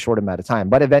progress in a short amount of time.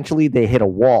 But eventually they hit a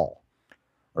wall,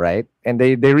 right? And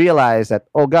they realize that,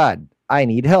 oh God, I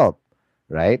need help,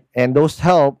 right? And those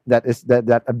help,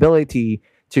 that ability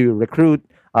to recruit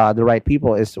the right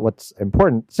people is what's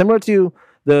important. Similar to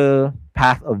the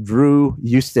path of Drew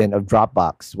Houston of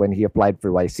Dropbox when he applied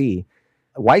for YC.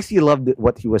 YC loved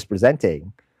what he was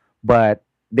presenting, but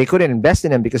they couldn't invest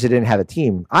in him because he didn't have a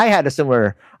team. I had a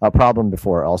similar problem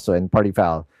before also in Party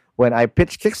Foul when I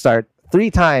pitched Kickstart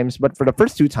 3 times, but for the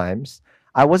first 2 times,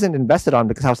 I wasn't invested on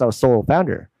because I was a solo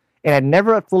founder. And I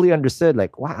never fully understood,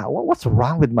 like, wow, what's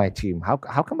wrong with my team? How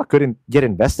come I couldn't get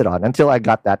invested on until I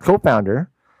got that co-founder?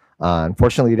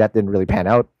 Unfortunately, that didn't really pan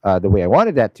out the way I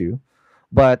wanted that to.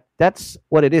 But that's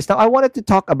what it is. Now, I wanted to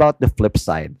talk about the flip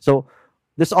side. So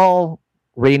there's all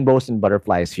rainbows and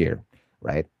butterflies here,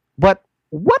 right? But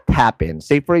what happens?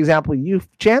 Say, for example, you've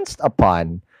chanced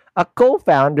upon a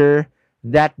co-founder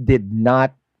that did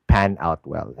not pan out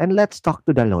well. And let's talk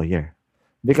to the lawyer.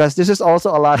 Because this is also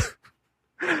a lot,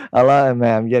 man,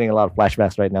 I'm getting a lot of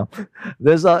flashbacks right now.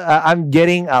 I'm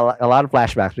getting a lot of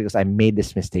flashbacks because I made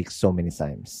this mistake so many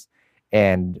times.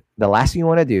 And the last thing you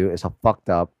want to do is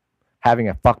having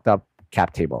a fucked up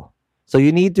cap table. So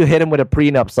you need to hit him with a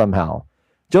prenup somehow.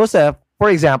 Joseph, for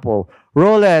example,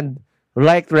 Roland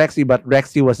liked Rexy, but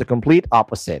Rexy was the complete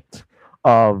opposite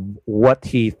of what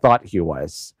he thought he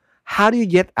was. How do you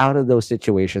get out of those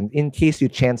situations in case you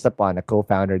chance upon a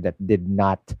co-founder that did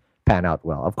not pan out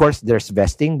well? Of course, there's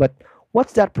vesting, but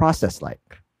what's that process like?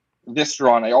 This,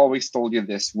 Ron, I always told you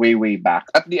this way back.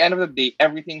 At the end of the day,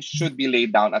 everything should be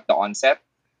laid down at the onset.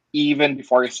 Even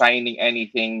before signing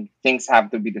anything, things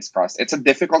have to be discussed. It's a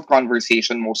difficult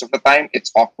conversation most of the time.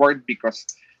 It's awkward because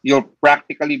you'll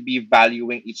practically be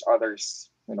valuing each other's,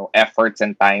 efforts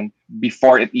and time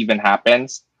before it even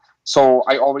happens. So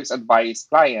I always advise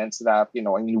clients that,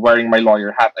 wearing my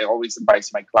lawyer hat, I always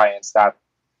advise my clients that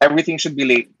everything should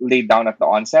be laid down at the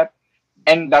onset.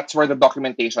 And that's where the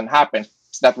documentation happens.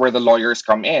 That's where the lawyers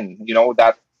come in,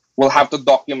 that will have to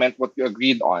document what you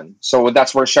agreed on. So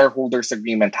that's where shareholders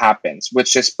agreement happens,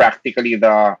 which is practically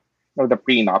the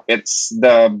prenup. It's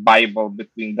the Bible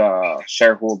between the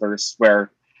shareholders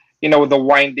where, the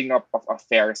winding up of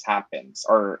affairs happens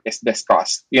or is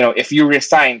discussed. If you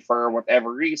resign for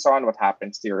whatever reason, what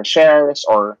happens to your shares,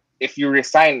 or if you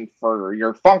resign for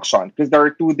your function, because there are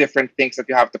 2 different things that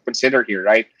you have to consider here,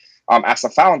 right? As a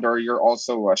founder, you're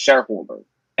also a shareholder.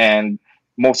 And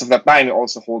most of the time, you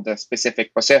also hold a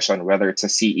specific position, whether it's a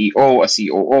CEO, a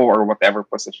COO, or whatever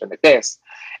position it is.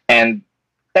 And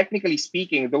technically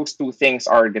speaking, those 2 things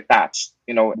are detached.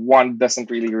 One doesn't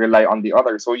really rely on the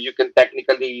other. So you can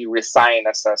technically resign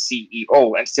as a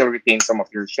CEO and still retain some of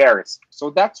your shares.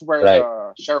 So that's where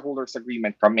the shareholders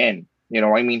agreement come in.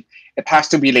 It has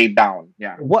to be laid down.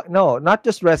 Yeah. What? No, not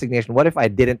just resignation. What if I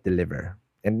didn't deliver?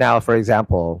 And now, for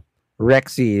example,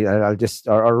 Rexy,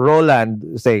 or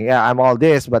Roland saying, yeah, I'm all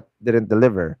this, but didn't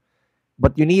deliver.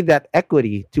 But you need that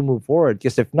equity to move forward.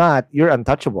 Because if not, you're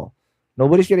untouchable.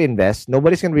 Nobody's going to invest.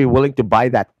 Nobody's going to be willing to buy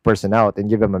that person out and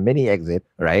give them a mini exit,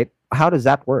 right? How does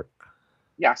that work?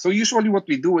 Yeah, so usually what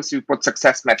we do is we put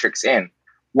success metrics in.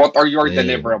 What are your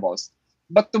deliverables?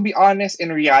 But to be honest,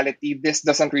 in reality, this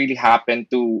doesn't really happen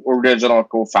to original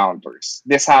co-founders.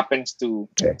 This happens to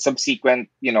subsequent,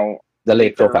 the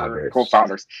late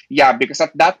co-founders. Yeah, because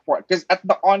at that point, because at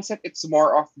the onset, it's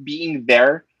more of being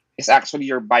there is actually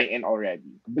your buy-in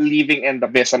already. Believing in the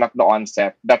vision at the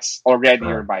onset, that's already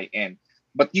your buy-in.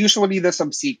 But usually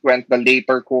the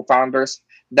later co-founders,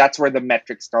 that's where the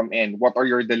metrics come in. What are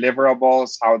your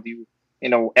deliverables? How do you,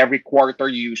 every quarter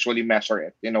you usually measure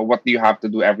it. What do you have to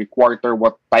do every quarter?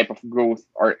 What type of growth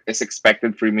is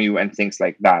expected from you and things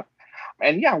like that.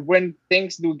 And yeah, when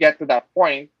things do get to that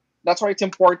point, that's why it's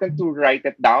important to write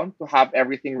it down, to have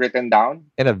everything written down.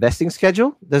 And a vesting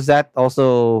schedule? Is that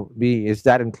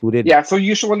included? Yeah, so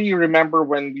usually you remember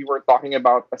when we were talking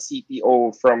about a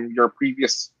CTO from your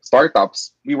previous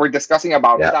startups, we were discussing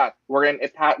about that, wherein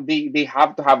they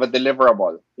have to have a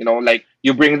deliverable. Like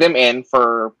you bring them in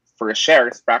for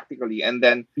shares practically, and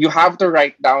then you have to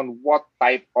write down what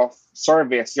type of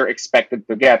service you're expected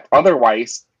to get.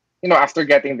 Otherwise, after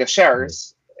getting the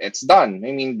shares, it's done.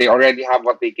 I mean, they already have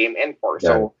what they came in for. Yeah.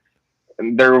 So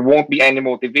there won't be any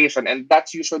motivation. And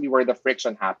that's usually where the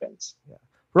friction happens. Yeah.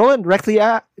 Roland,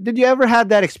 Rexy, did you ever have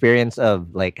that experience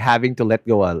of like having to let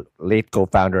go a late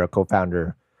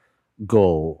co-founder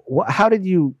go? How did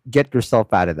you get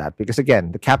yourself out of that? Because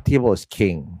again, the cap table is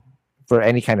king for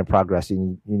any kind of progress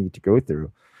you need to go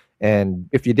through. And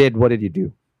if you did, what did you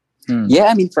do? Yeah,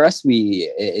 I mean, for us,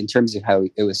 in terms of how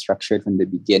it was structured from the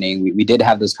beginning, we did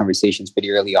have those conversations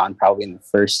pretty early on, probably in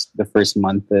the first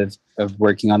month of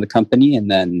working on the company, and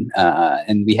then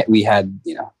and we had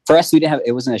for us, we didn't have,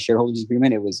 it wasn't a shareholders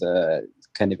agreement, it was a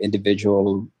kind of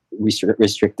individual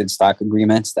restricted stock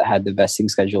agreements that had the vesting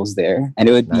schedules there, and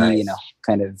it would be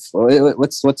kind of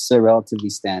what's a relatively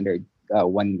standard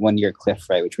 1 year cliff,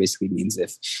 right? Which basically means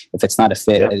if it's not a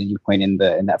fit at any point in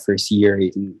that first year,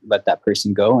 you can let that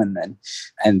person go, and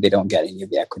they don't get any of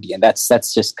the equity, and that's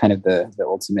just kind of the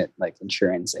ultimate like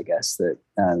insurance, I guess. That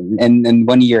and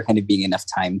 1 year kind of being enough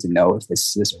time to know if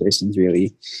this person's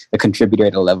really a contributor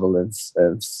at a level of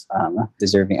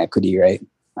deserving equity, right?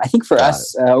 I think for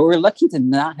us, we're lucky to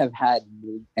not have had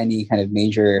any kind of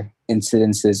major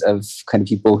incidences of kind of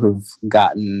people who've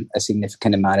gotten a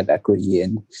significant amount of equity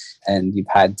and you've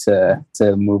had to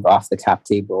move off the cap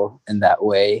table in that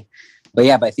way. But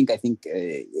yeah, I think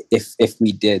if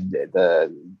we did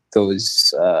the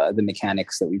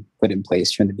mechanics that we put in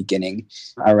place from the beginning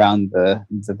around the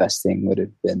vesting would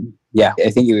have been, I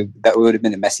think that would have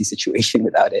been a messy situation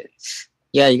without it.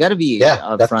 Yeah, you got to be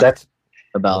upfront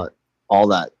about all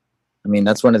that. I mean,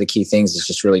 that's one of the key things is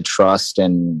just really trust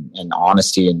and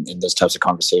honesty in those types of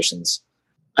conversations.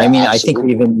 I mean, absolutely. I think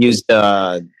we even used,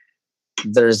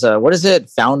 there's what is it?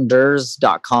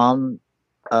 Founders.com.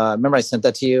 Remember I sent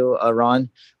that to you, Ron,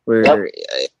 where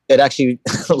it actually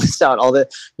lists out all the,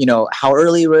 how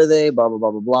early were they, blah, blah,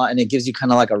 blah, blah, blah. And it gives you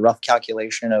kind of like a rough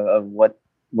calculation of what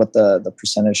the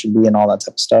percentage should be and all that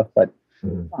type of stuff. But,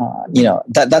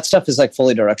 that stuff is like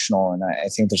fully directional. And I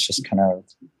think there's just kind of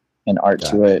an art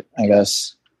to it, I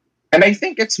guess. And I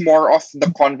think it's more of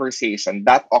the conversation,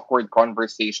 that awkward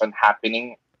conversation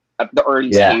happening at the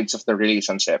early stage of the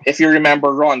relationship. If you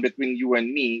remember, Ron, between you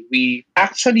and me, we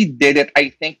actually did it, I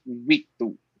think, week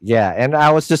 2. Yeah, and I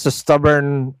was just a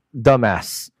stubborn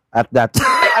dumbass at that time.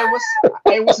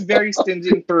 I was very stingy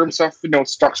in terms of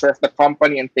structure of the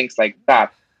company and things like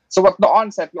that. So at the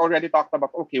onset, we already talked about,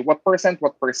 okay, what percent?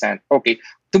 Okay,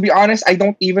 to be honest, I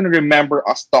don't even remember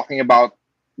us talking about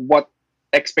what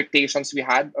expectations we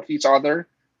had of each other.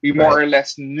 We more or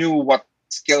less knew what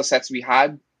skill sets we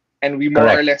had, and we more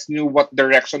or less knew what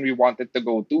direction we wanted to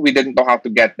go to. We didn't know how to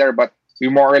get there, but we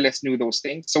more or less knew those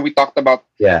things. So we talked about,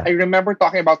 I remember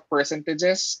talking about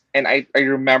percentages, and I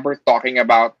remember talking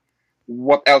about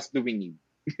what else do we need.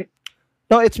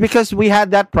 No, it's because we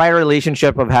had that prior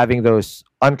relationship of having those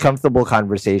uncomfortable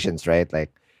conversations, right?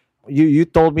 Like you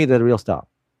told me the real stuff.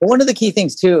 One of the key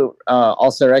things too,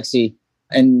 also, Rexy,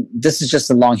 and this is just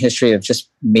a long history of just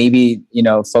maybe,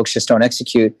 folks just don't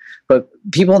execute. But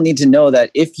people need to know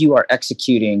that if you are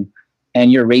executing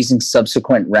and you're raising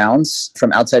subsequent rounds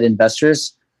from outside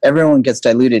investors, everyone gets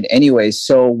diluted anyway.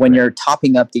 So when you're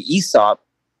topping up the ESOP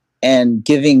and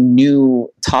giving new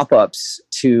top-ups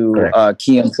to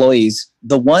key employees,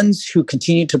 the ones who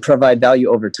continue to provide value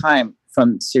over time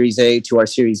from Series A to our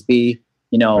Series B,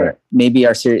 maybe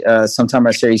our sometime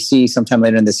our Series C, sometime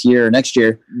later in this year or next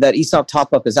year, that ESOP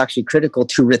top-up is actually critical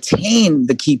to retain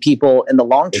the key people in the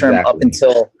long term up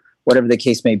until whatever the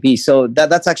case may be. So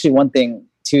that's actually one thing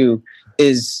too,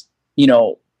 is,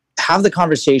 have the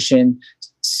conversation,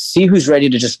 see who's ready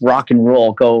to just rock and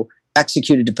roll, go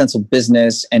execute a defensive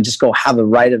business and just go have the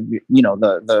right of,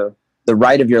 the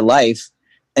right of your life.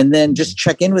 And then just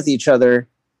check in with each other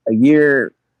a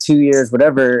year, 2 years,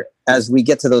 whatever, as we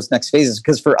get to those next phases.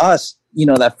 Because for us,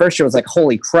 that first year was like,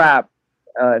 holy crap.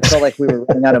 It felt like we were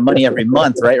running out of money every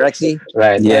month, right, Rexy?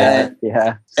 Right. Yeah.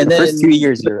 Yeah. And the then first 2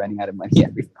 years, you're running out of money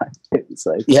every month. It's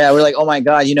like, we're like, oh my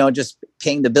God, just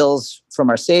paying the bills from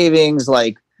our savings,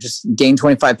 like just gained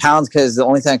 25 pounds because the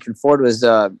only thing I could afford was,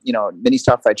 mini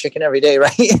stop fried chicken every day,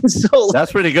 right? And so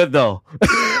That's pretty good, though.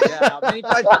 yeah,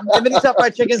 mini stop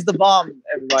fried chicken is the bomb,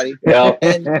 everybody. Yeah.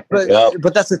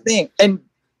 But that's the thing. And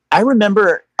I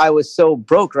remember I was so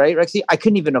broke, right, Rexy? I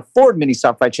couldn't even afford mini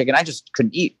stop fried chicken. I just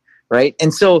couldn't eat, right?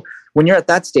 And so when you're at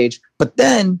that stage, but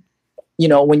then,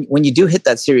 when you do hit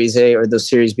that Series A or the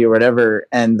Series B or whatever,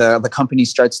 and the company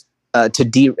starts so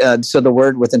the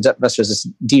word with investors is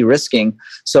de-risking.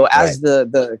 So as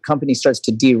the company starts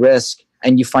to de-risk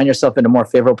and you find yourself in a more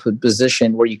favorable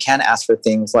position where you can ask for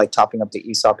things like topping up the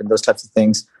ESOP and those types of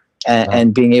things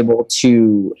and being able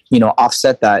to,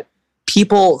 offset that,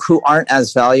 people who aren't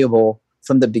as valuable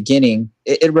from the beginning,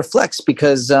 it reflects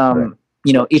because,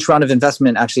 each round of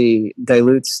investment actually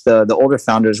dilutes the older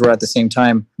founders, where at the same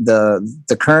time,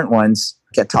 the current ones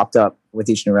get topped up with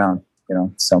each new round.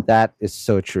 So that is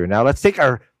so true. Now let's take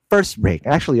our first break,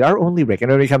 actually our only break. And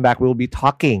when we come back, we'll be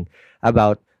talking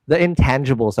about the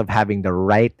intangibles of having the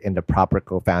right and the proper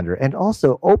co-founder, and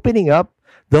also opening up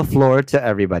the floor to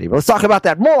everybody. But let's talk about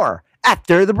that more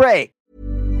after the break.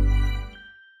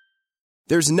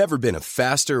 There's never been a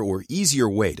faster or easier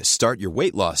way to start your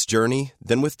weight loss journey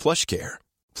than with PlushCare.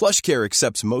 PlushCare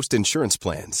accepts most insurance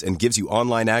plans and gives you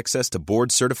online access to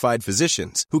board-certified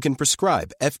physicians who can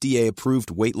prescribe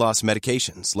FDA-approved weight loss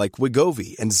medications like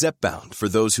Wegovy and Zepbound for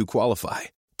those who qualify.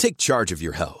 Take charge of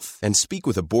your health and speak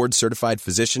with a board-certified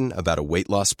physician about a weight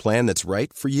loss plan that's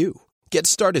right for you. Get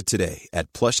started today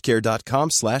at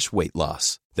plushcare.com/weight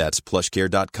loss. That's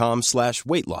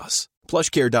plushcare.com/weight loss.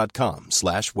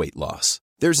 plushcare.com/weight loss.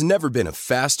 There's never been a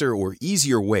faster or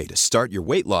easier way to start your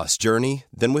weight loss journey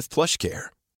than with PlushCare.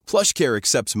 PlushCare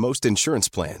accepts most insurance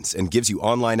plans and gives you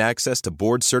online access to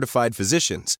board-certified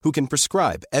physicians who can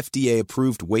prescribe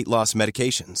FDA-approved weight loss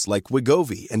medications like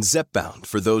Wegovy and Zepbound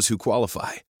for those who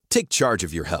qualify. Take charge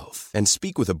of your health and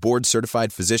speak with a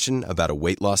board-certified physician about a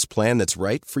weight loss plan that's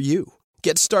right for you.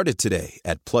 Get started today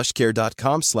at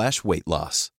plushcare.com/weight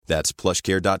loss. That's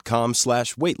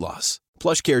plushcare.com/weight loss.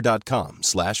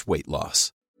 plushcare.com/weight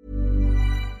loss.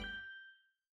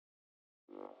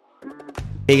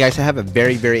 Hey guys, I have a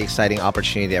very, very exciting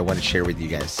opportunity I want to share with you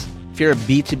guys. If you're a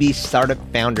B2B startup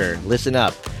founder, listen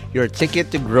up. Your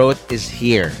ticket to growth is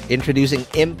here. Introducing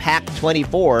Impact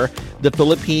 24, the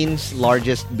Philippines'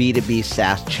 largest B2B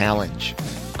SaaS challenge.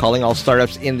 Calling all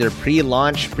startups in their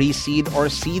pre-launch, pre-seed, or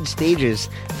seed stages,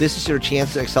 this is your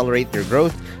chance to accelerate your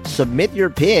growth. Submit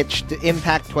your pitch to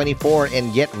Impact 24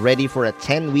 and get ready for a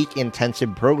 10-week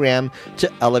intensive program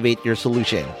to elevate your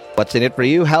solution. What's in it for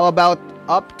you? How about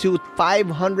up to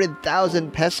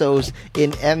 500,000 pesos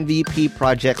in MVP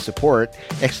project support,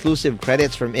 exclusive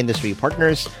credits from industry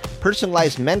partners,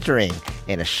 personalized mentoring,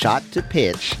 and a shot to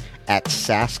pitch at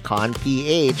SaaSCon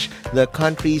PH, the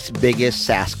country's biggest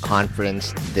SaaS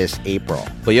conference this April.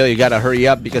 But you gotta hurry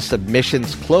up because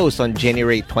submissions close on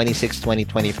January 26,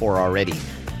 2024 already.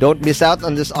 Don't miss out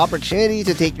on this opportunity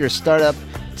to take your startup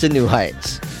to new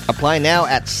heights. Apply now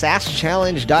at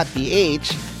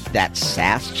SaaSchallenge.ph. That's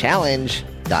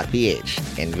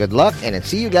SaaSchallenge.ph. And good luck, and I'll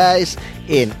see you guys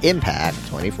in Impact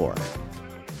 24.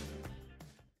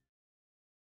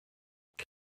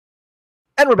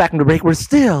 And we're back in the break. We're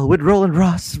still with Roland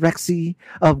Ross, Rexy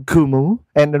of Kumu,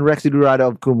 and then Rexy Durado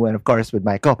of Kumu, and of course with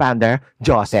my co-founder,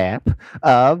 Joseph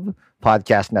of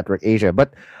Podcast Network Asia.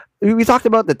 But we talked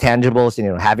about the tangibles,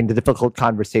 having the difficult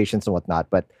conversations and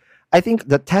whatnot. But I think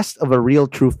the test of a real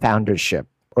true foundership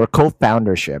or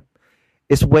co-foundership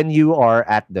is when you are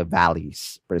at the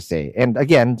valleys, per se. And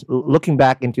again, looking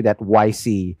back into that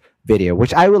YC video,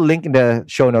 which I will link in the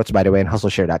show notes, by the way, in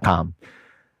hustleshare.com.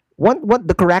 What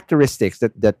the characteristics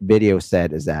that video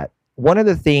said is that one of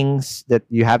the things that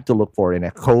you have to look for in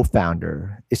a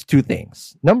co-founder is two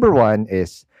things. Number one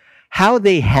is how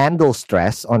they handle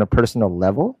stress on a personal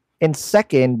level. And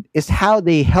second is how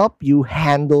they help you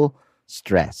handle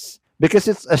stress, because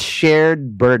it's a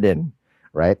shared burden,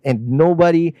 right? And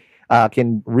nobody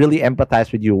can really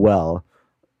empathize with you well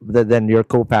than your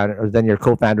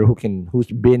co-founder who's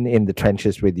been in the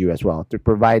trenches with you as well, to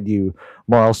provide you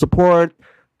moral support,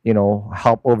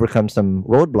 help overcome some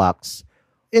roadblocks.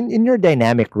 In your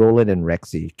dynamic, Roland and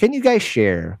Rexy, can you guys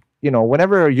share,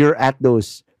 whenever you're at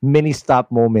those mini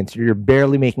stop moments, you're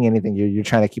barely making anything, you're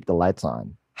trying to keep the lights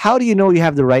on. How do you know you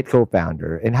have the right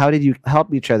co-founder, and how did you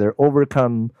help each other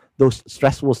overcome those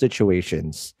stressful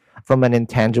situations from an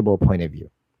intangible point of view?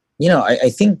 I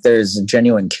think there's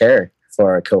genuine care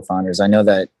for our co-founders. I know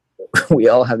that we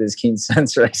all have this keen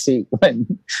sense, right? See,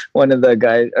 when one of the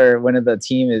guys or one of the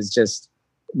team is just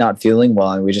not feeling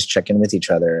well, and we just check in with each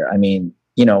other. I mean,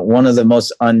 one of the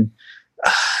most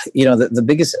the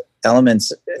biggest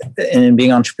elements in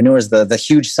being entrepreneurs, the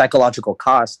huge psychological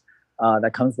cost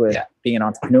that comes with being an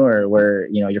entrepreneur, where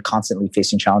you're constantly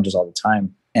facing challenges all the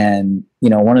time. And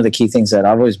one of the key things that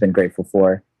I've always been grateful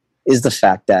for is the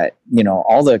fact that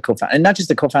all the co-founders, and not just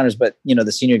the co-founders, but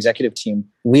the senior executive team,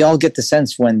 we all get the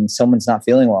sense when someone's not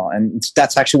feeling well, and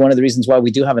that's actually one of the reasons why we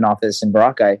do have an office in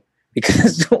Boracay.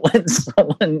 Because when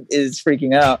someone is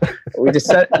freaking out, we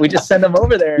just send them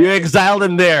over there. You exile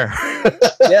them there.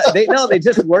 Yeah, they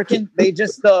just working. They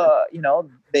just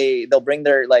they'll bring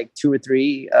their like 2 or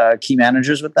 3 key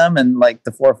managers with them, and like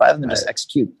the 4 or 5 of them just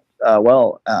execute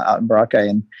well out in Boracay.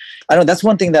 And I know that's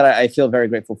one thing that I feel very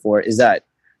grateful for, is that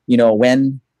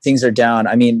when things are down.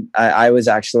 I mean, I was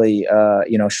actually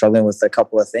struggling with a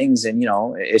couple of things, and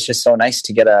it's just so nice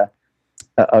to get a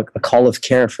call of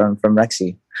care from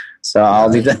Rexy. So I'll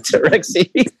leave that to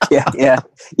Rexy. Yeah.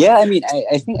 I mean,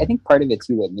 I think part of it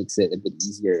too that makes it a bit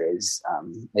easier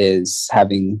is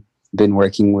having been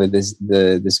working with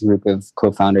this group of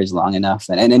co-founders long enough,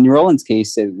 and in Roland's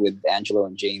case with Angelo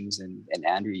and James and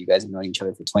Andrew, you guys have known each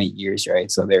other for 20 years,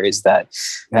 right? So there is that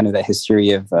kind of that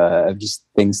history of just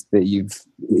things that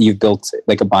you've built,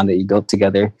 like a bond that you built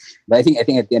together. But I think at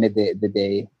the end of the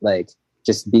day, like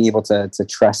just being able to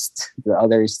trust the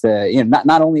others, to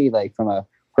not only like from a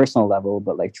personal level,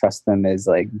 but like trust them as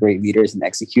like great leaders and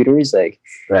executors, like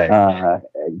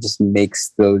just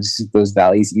makes those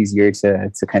valleys easier to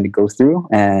kind of go through.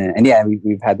 And yeah,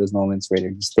 we've had those moments where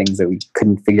there's just things that we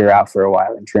couldn't figure out for a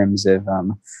while in terms of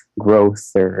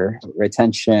growth or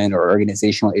retention or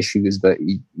organizational issues, but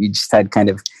you just had kind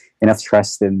of enough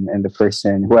trust in the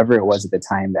person, whoever it was at the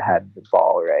time, that had the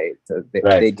ball, right? So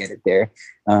they get it there.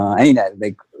 I mean,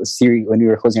 like when we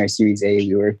were closing our Series A,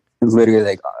 we were literally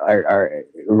like are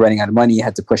running out of money,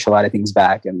 had to push a lot of things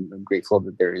back, and I'm grateful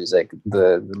that there is like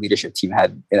the leadership team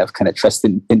had enough kind of trust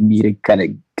in me to kind of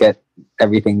get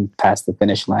everything past the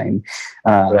finish line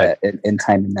in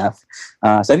time enough.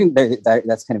 So I think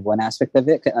that's kind of one aspect of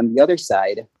it. On the other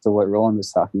side, so what Roland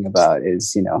was talking about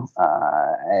is,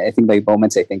 I think like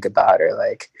moments I think about are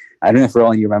like, I don't know if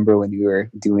Roland, you remember when we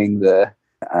were doing the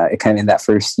kind of in that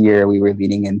first year, we were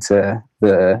leaning into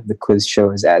the quiz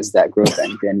shows as that growth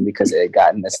engine because it had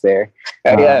gotten us there.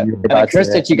 And I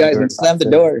cursed at you guys and slammed the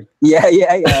door. Yeah.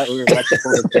 We were about to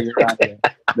pull the trigger on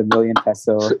the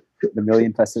 $1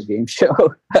 million peso game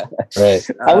show. Right.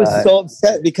 I was so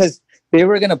upset because they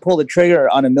were going to pull the trigger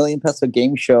on $1 million peso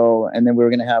game show, and then we were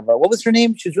going to have what was her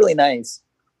name? She was really nice.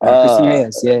 Christine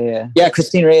Reyes. Yeah,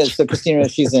 Christine Reyes. So Christine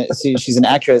Reyes, she's an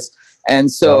actress.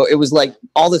 And so it was like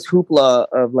all this hoopla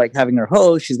of like having her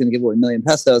host, she's going to give away $1 million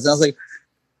pesos. And I was like,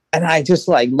 and I just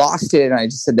like lost it. And I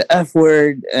just said the F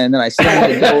word. And then I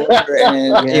slammed the door.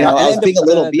 And, I was being a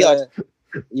little biatch.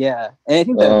 Yeah. And I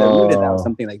think that the root of that was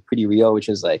something like pretty real, which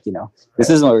is like,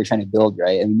 this isn't what we're trying to build,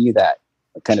 right? And we knew that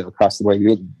kind of across the board.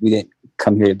 We didn't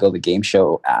come here to build a game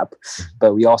show app,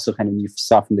 but we also kind of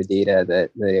saw from the data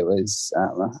that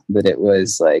it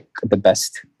was like the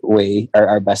best way,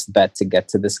 our best bet to get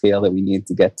to the scale that we needed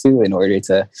to get to in order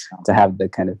to have the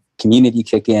kind of community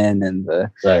kick in and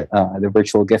the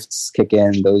virtual gifts kick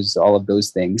in, all of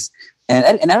those things. And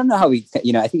I don't know how we,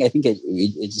 I think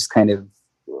it just kind of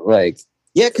like,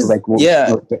 yeah, because like, Go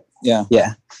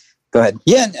ahead.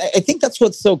 Yeah, and I think that's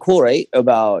what's so cool, right,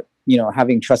 about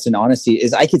having trust and honesty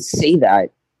is I could say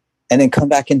that and then come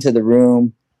back into the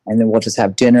room and then we'll just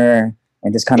have dinner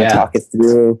and just kind of talk it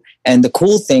through. And the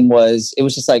cool thing was, it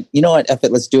was just like, you know what, F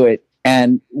it, let's do it.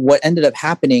 And what ended up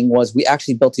happening was we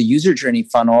actually built a user journey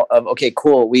funnel of, okay,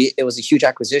 cool. It was a huge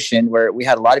acquisition where we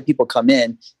had a lot of people come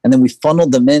in and then we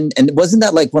funneled them in. And wasn't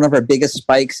that like one of our biggest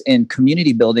spikes in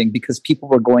community building, because people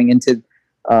were going into,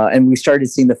 and we started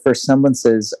seeing the first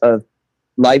semblances of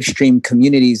live stream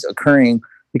communities occurring,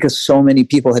 because so many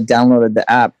people had downloaded the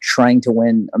app trying to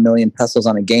win $1 million pesos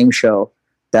on a game show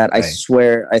that I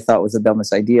swear I thought was the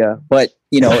dumbest idea. But,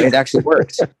 it actually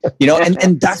worked,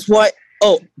 and that's why.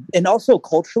 Oh, and also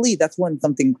culturally, that's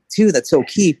something too that's so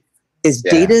key is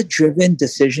data-driven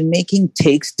decision-making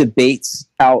takes debates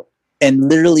out and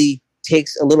literally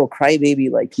takes a little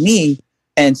crybaby like me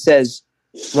and says,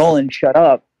 Roland, shut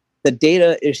up. The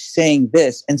data is saying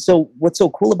this. And so what's so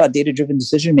cool about data-driven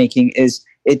decision-making is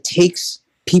it takes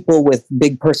people with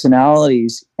big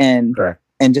personalities and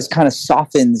just kind of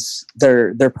softens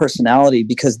their personality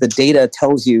because the data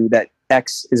tells you that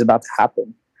X is about to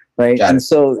happen, right?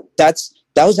 So that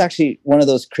was actually one of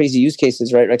those crazy use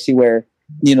cases, right, Rexy, where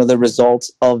the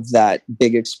results of that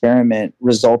big experiment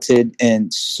resulted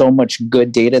in so much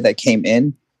good data that came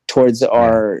in towards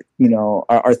our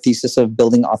thesis of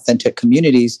building authentic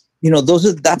communities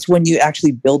that's when you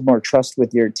actually build more trust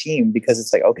with your team, because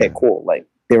it's like, okay, cool, like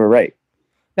they were right.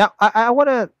 Now, I want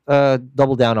to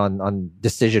double down on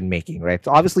decision making, right?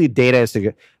 So obviously, data is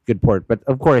a good part, but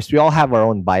of course, we all have our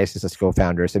own biases as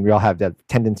co-founders, and we all have that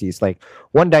tendencies. Like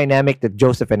one dynamic that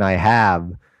Joseph and I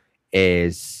have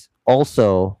is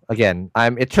also, again,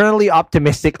 I'm eternally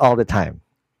optimistic all the time.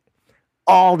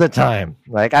 All the time.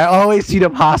 Like I always see the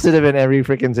positive in every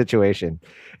freaking situation.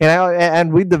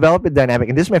 And we developed a dynamic.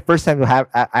 And this is my first time to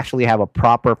actually have a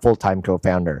proper full-time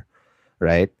co-founder,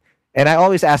 right? And I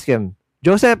always ask him,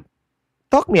 Joseph,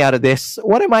 talk me out of this.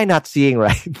 What am I not seeing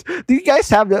right? Do you guys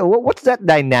have what's that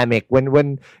dynamic when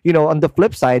on the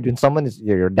flip side, when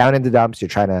you're down in the dumps, you're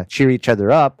trying to cheer each other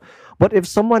up. But if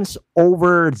someone's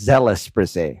overzealous per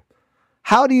se,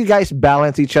 how do you guys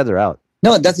balance each other out?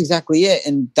 No, that's exactly it.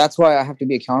 And that's why I have to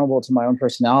be accountable to my own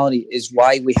personality, is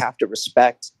why we have to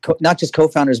respect not just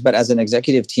co-founders, but as an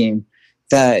executive team,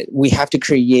 that we have to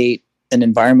create an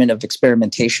environment of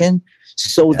experimentation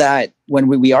so that when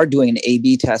we are doing an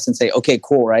A/B test and say, okay,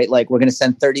 cool, right? Like we're going to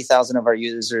send 30,000 of our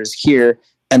users here.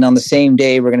 And on the same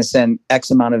day, we're going to send X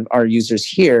amount of our users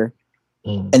here.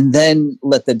 And then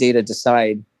let the data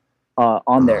decide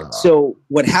on there. So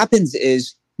what happens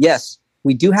is, yes,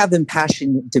 we do have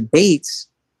impassioned debates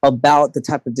about the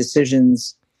type of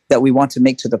decisions that we want to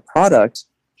make to the product,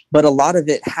 but a lot of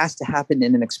it has to happen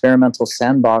in an experimental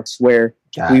sandbox where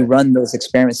we run those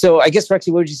experiments. So I guess,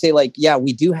 Rexy, what would you say? Like, yeah,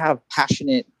 we do have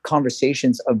passionate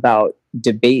conversations about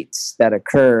debates that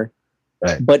occur,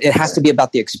 but it has to be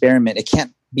about the experiment. It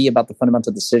can't be about the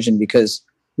fundamental decision, because,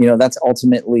 that's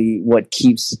ultimately what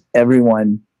keeps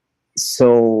everyone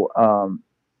so,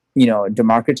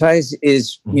 democratized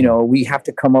is, we have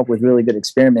to come up with really good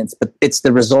experiments, but it's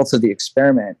the results of the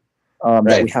experiment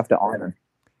that we have to honor.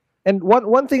 And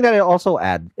one thing that I also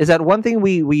add is that one thing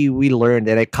we learned,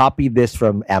 and I copied this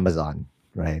from Amazon,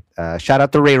 right? Shout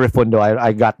out to Ray Refundo.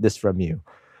 I got this from you.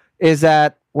 Is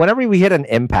that whenever we hit an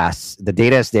impasse, the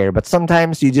data is there, but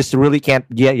sometimes you just really can't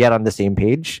get yet on the same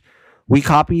page. We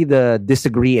copy the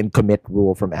disagree and commit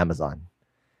rule from Amazon,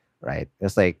 right?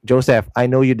 It's like, Joseph, I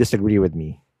know you disagree with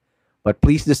me, but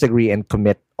please disagree and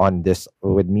commit on this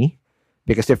with me,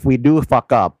 because if we do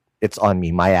fuck up, it's on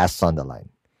me. My ass is on the line.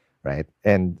 Right.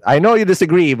 And I know you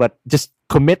disagree, but just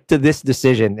commit to this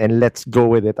decision and let's go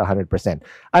with it 100%.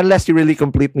 Unless you really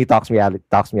completely talks me out of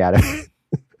it.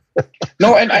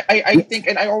 No, and I think,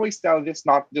 and I always tell this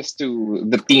not just to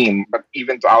the team, but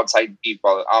even to outside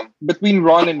people. Between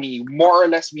Ron and me, more or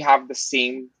less we have the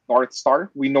same North Star.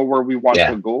 We know where we want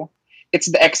to go. It's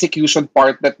the execution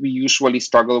part that we usually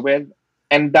struggle with.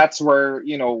 And that's where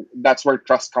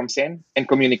trust comes in and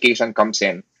communication comes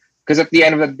in. Because at the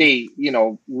end of the day,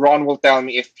 Ron will tell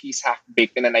me if he's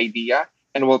half-baked in an idea,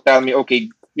 and will tell me, okay,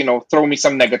 throw me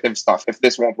some negative stuff if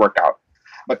this won't work out.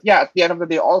 But yeah, at the end of the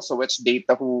day, also, it's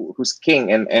data who's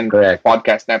king in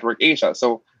Podcast Network Asia.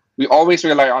 So we always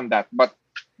rely on that. But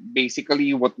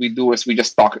basically, what we do is we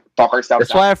just talk ourselves.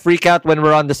 That's why I freak out when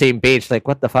we're on the same page. Like,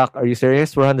 what the fuck? Are you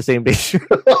serious? We're on the same page.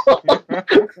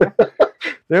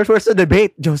 Where's the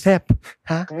debate, Joseph?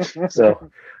 Huh?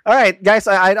 So, all right, guys.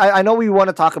 I know we want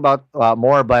to talk about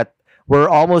more, but we're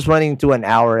almost running to an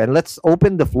hour, and let's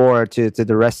open the floor to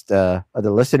the rest of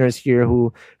the listeners here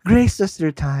who graced us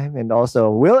their time, and also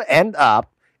will end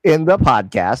up in the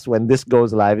podcast when this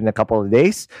goes live in a couple of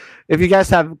days. If you guys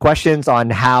have questions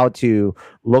on how to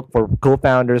look for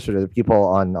co-founders or the people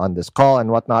on this call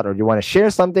and whatnot, or you want to share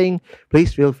something,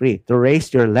 please feel free to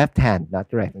raise your left hand,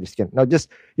 not the right. I'm just kidding. No, just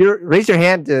raise your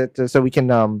hand so we can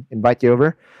invite you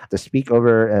over to speak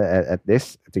over at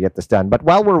this to get this done. But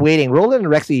while we're waiting, Roland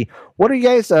and Rexy, what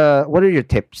are your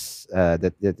tips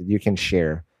that you can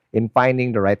share in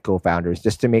finding the right co-founders,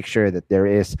 just to make sure that there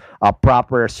is a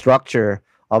proper structure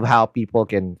of how people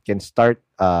can start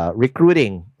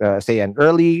recruiting, say, an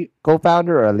early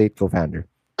co-founder or a late co-founder?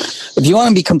 If you want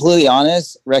to be completely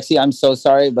honest, Rexy, I'm so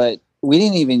sorry, but we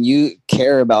didn't even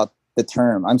care about the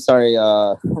term. I'm sorry,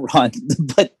 Ron,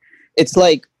 but it's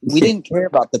like we didn't care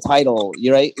about the title.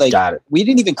 You're right. Like, got it. We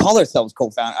didn't even call ourselves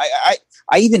co-founder.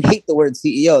 I even hate the word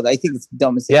CEO. I think it's the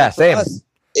dumbest thing. Yeah, same. Us,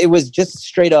 it was just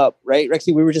straight up, right,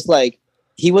 Rexy? We were just like,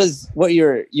 he was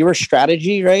you were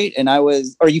strategy, right? And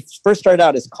you first started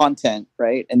out as content,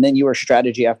 right? And then you were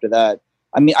strategy after that.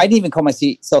 I mean, I didn't even call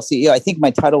myself CEO. I think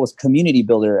my title was community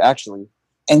builder, actually.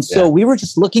 And so we were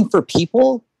just looking for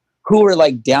people who were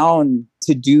like down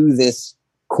to do this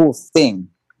cool thing.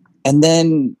 And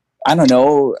then, I don't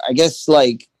know, I guess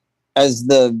like as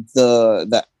as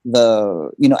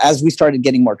we started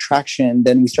getting more traction,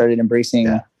 then we started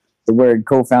embracing the word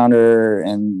co-founder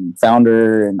and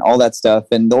founder and all that stuff.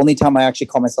 And the only time I actually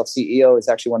call myself CEO is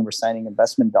actually when we're signing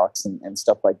investment docs and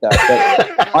stuff like that.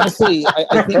 But honestly,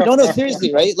 I think, no,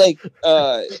 seriously, right? Like,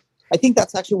 I think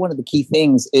that's actually one of the key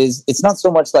things is it's not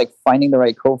so much like finding the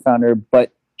right co-founder,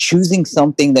 but choosing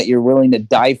something that you're willing to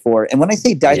die for. And when I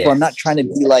say die for, I'm not trying to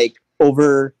be like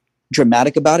over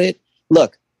dramatic about it.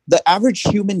 Look, the average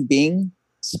human being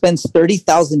spends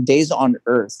 30,000 days on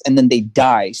Earth and then they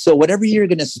die. So whatever you're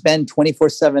going to spend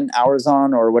 24/7 hours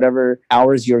on, or whatever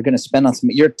hours you're going to spend on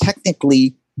something, you're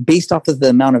technically, based off of the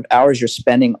amount of hours you're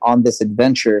spending on this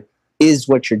adventure, is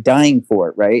what you're dying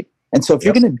for, right? And so if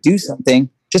you're going to do something,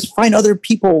 just find other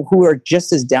people who are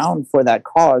just as down for that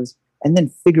cause and then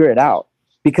figure it out.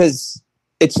 Because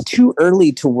it's too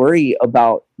early to worry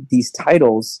about these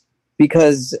titles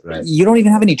because you don't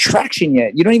even have any traction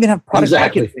yet. You don't even have product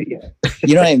market fit yet.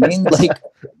 You know what I mean? Like,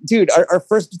 dude, our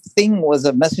first thing was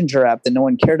a messenger app that no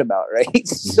one cared about, right?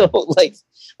 So, like,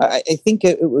 I think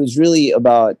it was really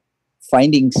about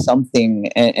finding something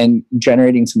and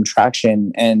generating some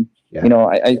traction. And, you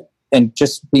know, I and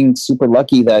just being super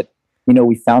lucky that, you know,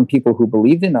 we found people who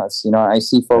believed in us. You know, I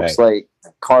see folks like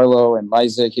Carlo and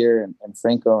Liza here and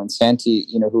Franco and Santi,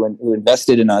 you know, who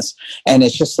invested in us. And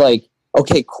it's just like,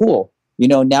 okay, cool. You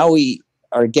know, now we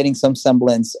are getting some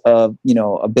semblance of, you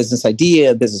know, a business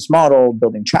idea, a business model,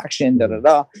 building traction,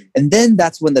 And then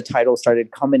that's when the title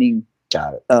started coming.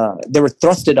 They were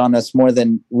thrusted on us more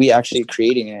than we actually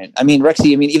creating it. I mean,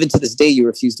 Rexy, even to this day, you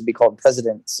refuse to be called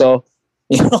president. So,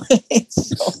 you know,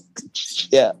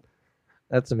 yeah.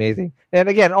 That's amazing. And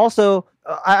again, also,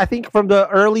 I think from the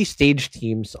early stage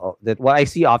teams that what I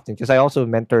see often, because I also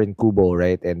mentor in Kubo,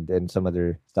 right? And some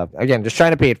other stuff. Again, just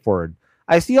trying to pay it forward.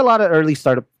 I see a lot of early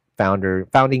startup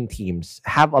founding teams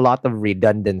have a lot of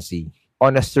redundancy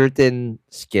on a certain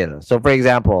skill. So for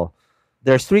example,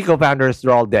 there's 3 co-founders,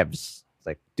 they're all devs. It's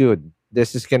like, dude,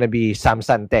 this is going to be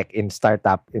Samsung Tech in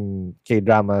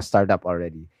K-drama startup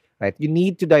already. Right? You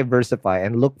need to diversify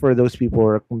and look for those people who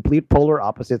are complete polar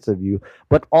opposites of you,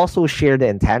 but also share the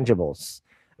intangibles,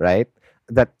 right?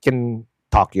 That can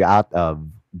talk you out of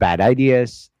bad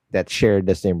ideas, that share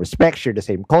the same respect, share the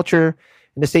same culture,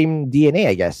 and the same DNA,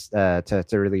 I guess, to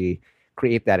really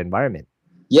create that environment.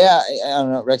 Yeah, I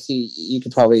don't know, Rexy, you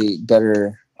could probably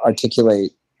better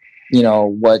articulate, you know,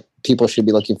 what people should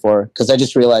be looking for, because I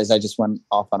just realized I just went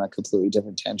off on a completely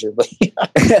different tangent. But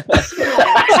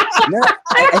no,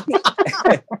 I think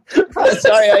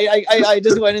sorry, I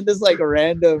just went in this like a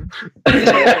random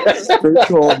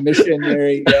spiritual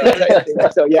missionary type thing.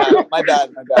 So yeah, my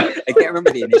bad. I can't remember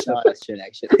the initial question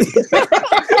actually.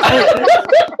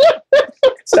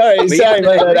 sorry,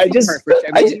 my bad. I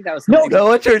think that was no.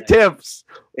 What's your tips?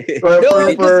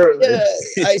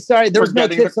 Sorry, there was no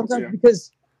tips sometimes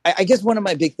because. I guess one of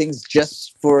my big things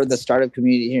just for the startup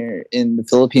community here in the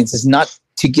Philippines is not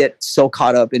to get so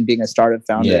caught up in being a startup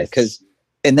founder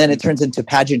and then it turns into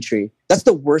pageantry. That's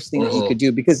the worst thing that you could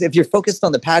do, because if you're focused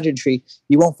on the pageantry,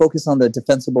 you won't focus on the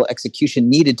defensible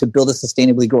execution needed to build a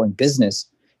sustainably growing business.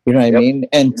 You know what I mean?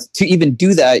 And to even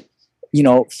do that, you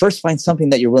know, first find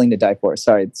something that you're willing to die for.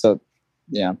 Sorry. So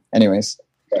yeah, anyways.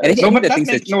 In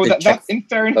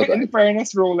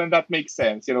fairness, Roland, that makes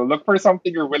sense. You know, look for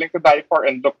something you're willing to die for,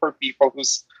 and look for people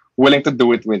who's willing to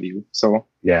do it with you. So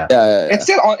it's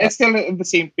still in the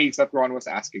same pace that Ron was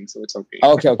asking, so it's okay.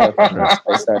 Okay.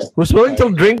 Who's willing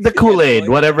to drink the Kool-Aid,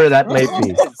 whatever that might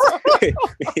be.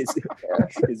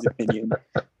 His opinion.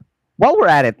 While we're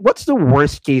at it, what's the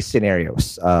worst case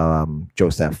scenarios,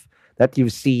 Joseph, that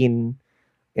you've seen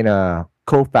in a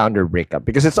co-founder breakup?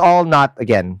 Because it's all not,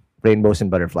 again, rainbows and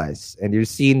butterflies, and you've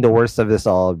seen the worst of this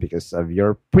all because of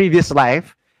your previous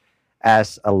life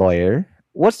as a lawyer.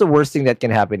 What's the worst thing that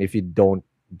can happen if you don't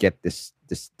get this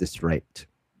right?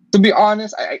 To be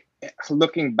honest, I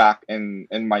looking back in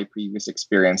my previous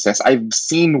experiences, I've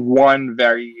seen one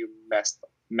very messed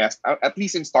at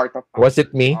least in startup. Was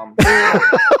it me?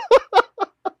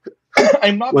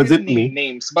 I'm not going to name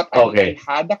names, but I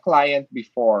had a client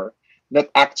before that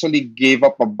actually gave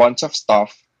up a bunch of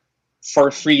stuff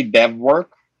for free dev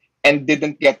work and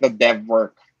didn't get the dev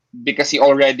work because he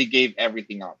already gave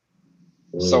everything up.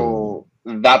 So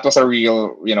that was a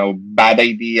real, bad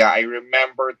idea. I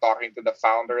remember talking to the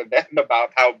founder then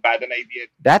about how bad an idea.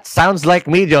 That sounds like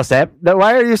me, Joseph.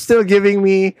 Why are you still giving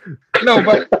me?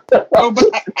 But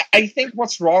I think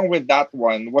what's wrong with that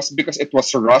one was because it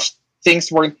was rushed.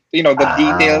 Things weren't, the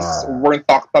details weren't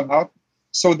talked about.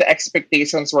 So the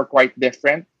expectations were quite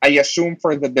different. I assume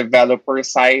for the developer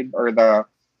side or the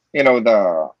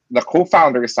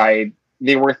co-founder side,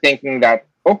 they were thinking that,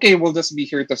 okay, we'll just be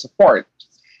here to support.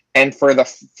 And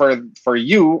for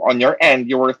you on your end,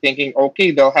 you were thinking,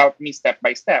 okay, they'll help me step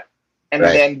by step. And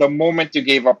Right. then the moment you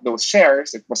gave up those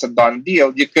shares, it was a done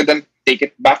deal. You couldn't take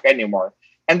it back anymore.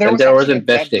 And there And was there actually wasn't a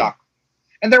vesting. deadlock.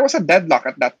 And there was a deadlock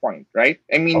at that point, right?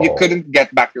 I mean, you Oh. couldn't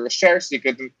get back your shares. You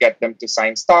couldn't get them to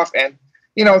sign stuff. And,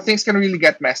 things can really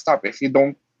get messed up if you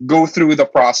don't go through the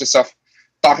process of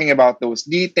talking about those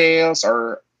details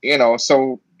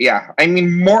so yeah. I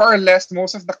mean, more or less,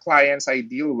 most of the clients I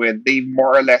deal with, they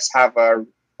more or less have a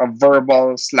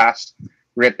verbal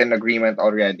 / written agreement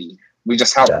already. We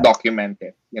just help Yeah. document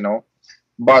it,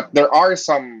 But there are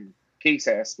some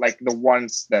cases like the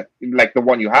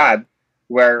one you had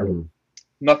where Mhm.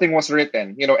 nothing was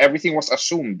written. Everything was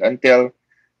assumed until,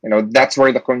 that's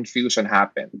where the confusion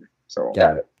happened. So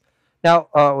Got it. Now,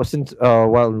 since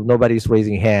while nobody's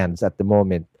raising hands at the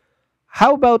moment,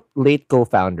 how about late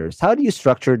co-founders? How do you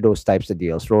structure those types of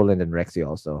deals, Roland and Rexy?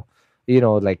 Also,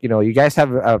 you guys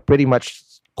have a pretty much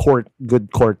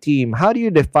good core team. How do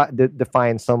you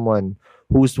define someone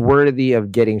who's worthy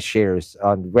of getting shares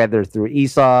on whether through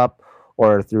ESOP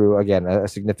or through again a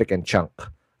significant chunk?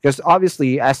 Because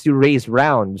obviously, as you raise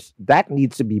rounds, that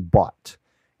needs to be bought,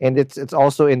 and it's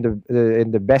also in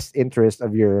the best interest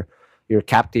of your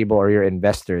cap table or your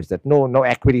investors that no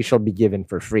equity shall be given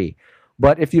for free.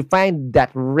 But if you find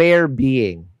that rare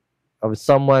being of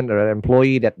someone or an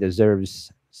employee that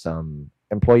deserves some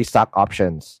employee stock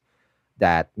options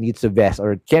that needs to vest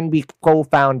or can be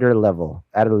co-founder level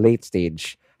at a late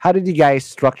stage, how did you guys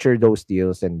structure those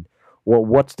deals, and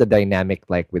what's the dynamic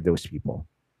like with those people?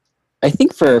 I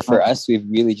think for us, we've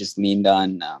really just leaned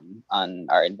on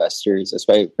our investors,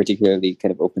 especially particularly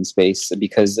kind of open space,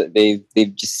 because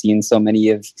they've just seen so many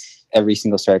of every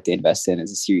single startup they invest in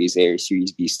as a Series A or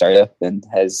Series B startup, and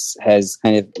has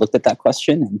kind of looked at that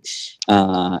question,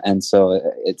 and so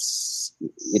it's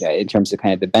in terms of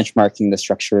kind of the benchmarking, the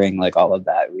structuring, like all of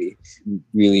that, we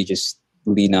really just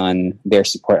lean on their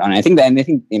support on it. I think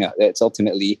it's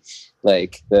ultimately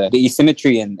like the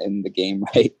asymmetry in the game,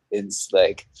 right? Is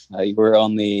like we're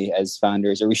only as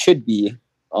founders, or we should be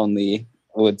only,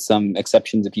 with some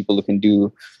exceptions of people who can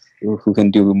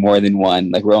do more than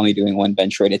one. Like we're only doing one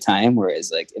venture at a time,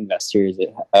 whereas like investors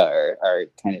are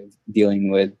kind of dealing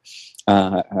with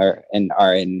are in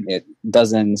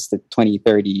dozens to 20,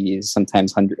 30,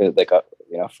 sometimes 100, like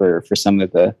for some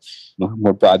of the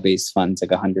more broad-based funds,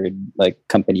 like 100 like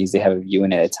companies they have a view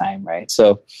in at a time, right?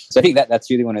 So I think that's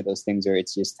really one of those things where it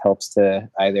just helps to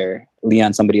either lean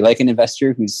on somebody like an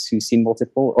investor who's seen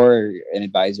multiple, or an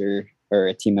advisor or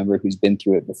a team member who's been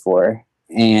through it before.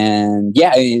 And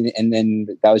yeah, and then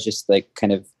that was just like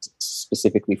kind of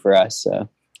specifically for us.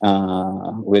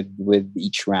 With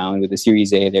each round, with the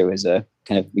Series A, there was a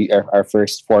kind of our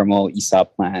first formal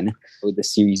ESOP plan. With the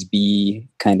Series B,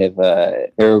 kind of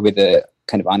or with the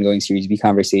kind of ongoing Series B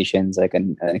conversations, like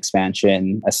an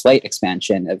expansion, a slight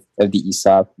expansion of the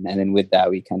ESOP, and then with that,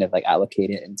 we kind of like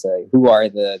allocate it into who are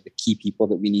the key people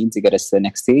that we need to get us to the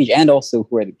next stage, and also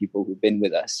who are the people who've been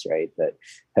with us, right? That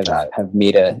have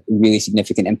made a really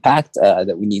significant impact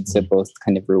that we need to both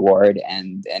kind of reward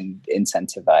and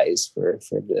incentivize for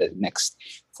the next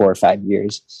 4 or 5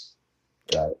 years.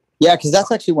 Yeah, because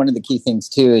that's actually one of the key things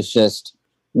too, is just,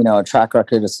 a track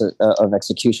record of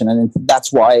execution. And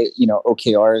that's why,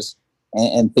 OKRs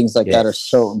and things like that are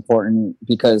so important,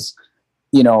 because,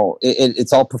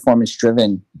 it's all performance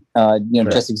driven,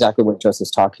 just exactly what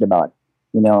Joseph's talking about.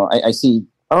 I see,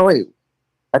 oh wait,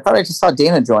 I thought I just saw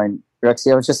Dana join.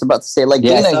 Rexy, I was just about to say, like,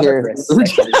 Dana here.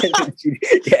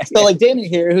 So like Dana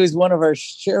here, who's one of our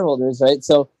shareholders, right?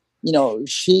 So,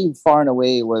 she far and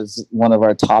away was one of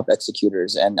our top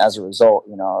executors, and as a result,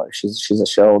 she's a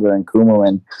shareholder in Kumu,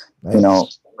 and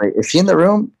wait, is she in the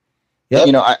room?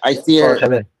 Yep. I see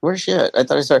her. Where's she at? I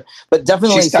thought I saw her, but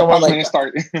definitely someone like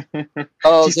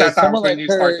someone like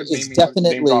her is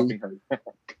definitely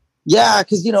yeah,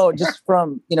 because just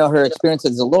from her experience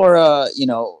at Zalora,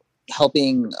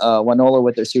 helping Wanola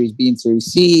with their Series B and Series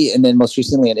C, and then most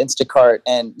recently at Instacart,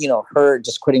 and her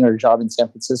just quitting her job in San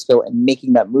Francisco and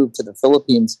making that move to the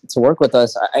Philippines to work with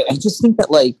us. I just think that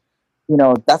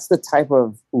that's the type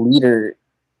of leader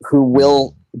who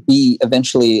will be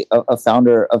eventually a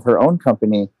founder of her own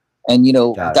company. And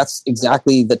that's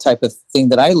exactly the type of thing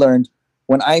that I learned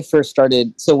when I first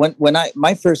started. So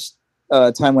my first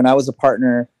time when I was a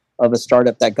partner of a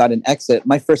startup that got an exit,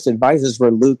 my first advisors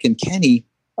were Luke and Kenny.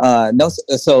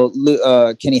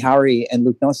 Kenny Howry and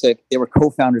Luke Nosek, they were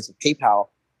co-founders of PayPal.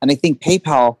 And I think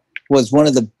PayPal was one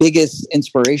of the biggest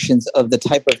inspirations of the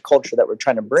type of culture that we're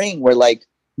trying to bring, where like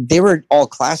they were all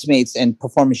classmates and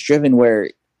performance driven, where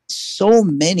so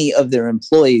many of their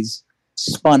employees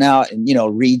spun out, and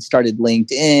Reed started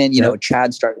LinkedIn,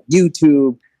 Chad started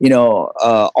YouTube,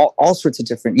 all sorts of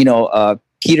different,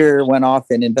 Peter went off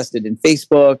and invested in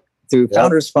Facebook through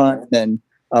Founders Fund. And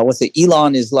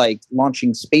Elon is like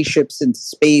launching spaceships into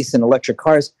space and electric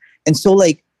cars. And so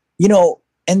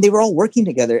and they were all working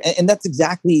together. And that's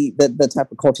exactly the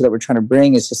type of culture that we're trying to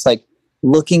bring. Is just like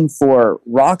looking for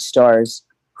rock stars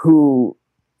who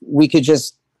we could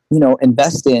just,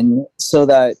 invest in, so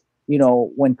that,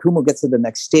 when Kumu gets to the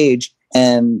next stage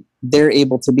and they're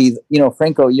able to be,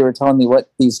 Franco, you were telling me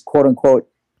what these quote unquote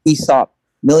ESOP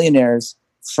millionaires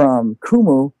from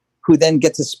Kumu, who then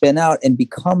get to spin out and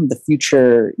become the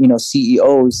future,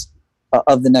 CEOs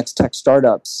of the next tech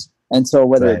startups. And so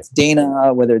whether it's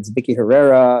Dana, whether it's Vicky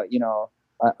Herrera,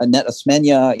 Annette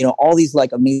Osmenya, all these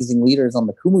like amazing leaders on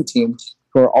the Kumu team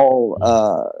who are all,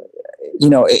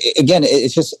 again,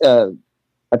 it's just a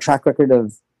track record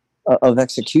of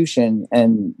execution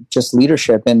and just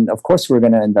leadership. And of course, we're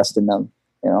going to invest in them.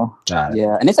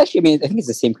 Yeah, and it's actually, I think it's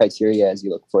the same criteria as you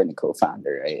look for in a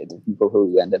co-founder, right? The people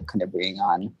who you end up kind of bringing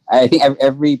on. I think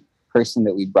every person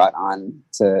that we brought on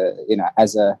to,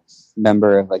 as a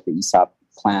member of like the ESOP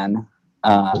plan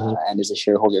and as a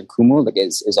shareholder of Kumu, like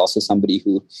is also somebody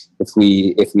who, if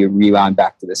we rewound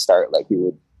back to the start, like we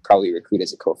would probably recruit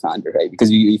as a co-founder, right? Because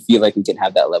we feel like we can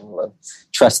have that level of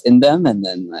trust in them, and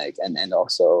then like and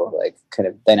also like kind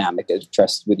of dynamic of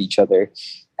trust with each other.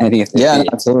 And I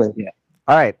think absolutely. Yeah.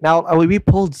 All right, now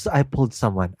I pulled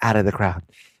someone out of the crowd,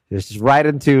 just right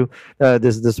into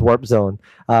this warp zone.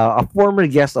 A former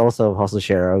guest also of Hustle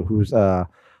Share, who's a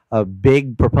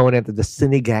big proponent of the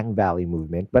Sinigang Valley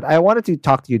movement. But I wanted to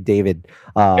talk to you, David,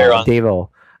 Davo,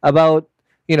 about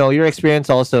your experience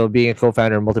also being a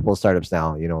co-founder of multiple startups.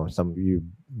 Now, you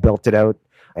built it out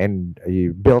and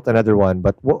you built another one.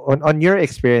 But on your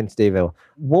experience, Davo,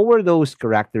 what were those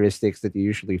characteristics that you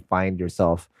usually find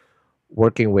yourself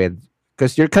working with?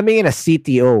 Because you're coming in a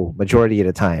CTO majority of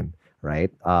the time,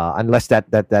 right? Unless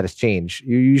that has changed,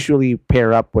 you usually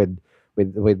pair up with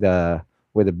a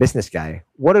business guy.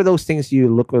 What are those things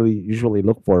you usually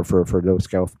look for those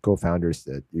co-founders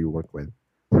that you work with?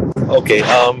 Okay.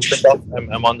 First off,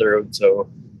 I'm on the road, so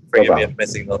forgive me if my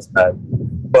signal's bad.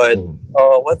 But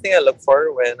one thing I look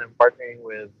for when I'm partnering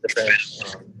with different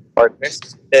partners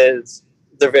is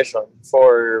the vision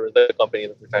for the company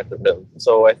that we're trying to build.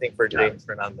 So I think for James,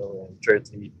 Fernando, and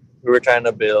Shirtley, we were trying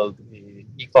to build an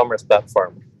e-commerce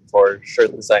platform for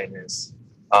shirt designers.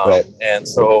 And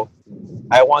so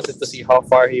I wanted to see how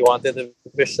far he wanted the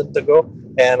vision to go,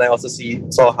 and I also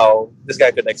saw how this guy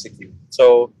could execute.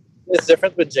 So it's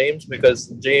different with James because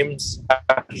James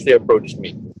actually approached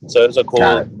me. So it was a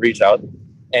cool reach out.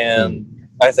 And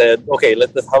I said, okay,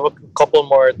 let's have a couple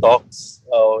more talks.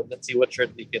 Let's see what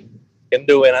Shirtley can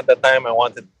do. And at that time, I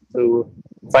wanted to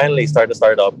finally start a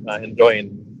startup and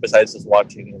join, besides just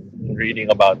watching and reading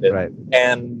about it. Right.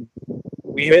 And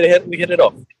we hit it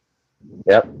off.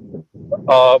 Yep.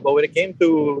 But when it came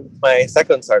to my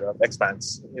second startup,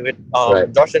 Expanse,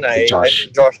 Josh and I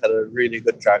think Josh had a really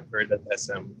good track record at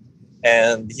SM.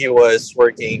 And he was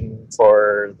working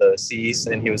for the C's,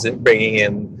 and he was bringing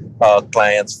in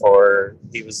clients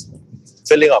he was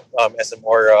filling up SM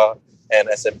Aura and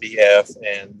SMPF,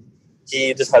 and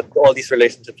he just had all these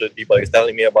relationships with people. He was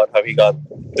telling me about how he got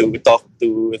to talk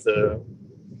to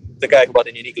the guy who bought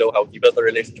in Uniqlo, how he built a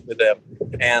relationship with them.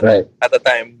 And at the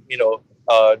time,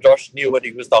 Josh knew what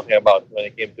he was talking about when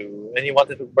it came to, and he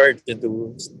wanted to merge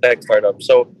into tech startups.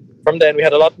 So from then, we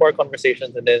had a lot more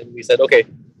conversations, and then we said, okay,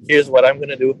 here's what I'm going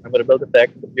to do. I'm going to build a tech.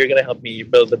 You're going to help me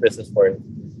build the business for it.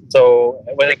 So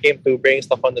when it came to bringing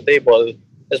stuff on the table,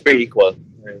 it's pretty equal.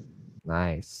 Right?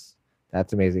 Nice.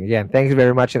 That's amazing. Again, thanks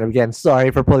very much. And again,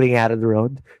 sorry for pulling out of the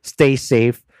road. Stay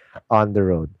safe on the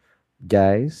road.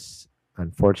 Guys,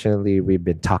 unfortunately, we've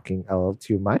been talking a little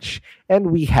too much,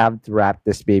 and we have to wrap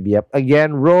this baby up.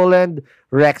 Again, Roland,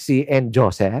 Rexy, and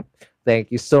Joseph,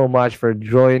 thank you so much for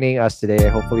joining us today.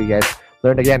 Hopefully, you guys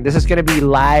learned. Again, this is going to be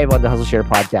live on the Hustle Share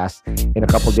podcast in a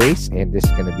couple days, and this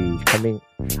is going to be coming,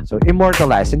 so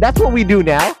immortalized. And that's what we do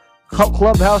now.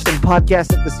 Clubhouse and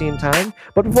podcast at the same time.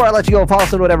 But before I let you go, follow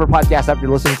us on whatever podcast app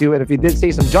you're listening to. And if you did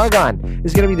say some jargon,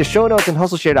 it's going to be the show notes and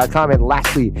hustleshare.com. And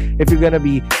lastly, if you're going to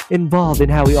be involved in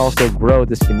how we also grow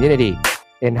this community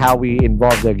and how we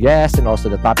involve the guests and also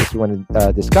the topics we want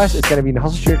to discuss, it's going to be in the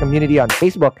Hustle Share community on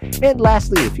Facebook. And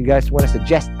lastly, if you guys want to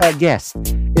suggest a guest,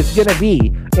 it's going to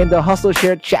be in the Hustle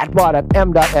Share chatbot at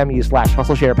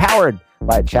m.me/hustleshare, powered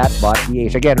by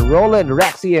ChatbotPH. Again, Roland,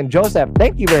 Rexy, and Joseph,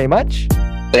 thank you very much.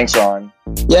 Thanks, Ron.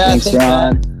 Yeah, thanks,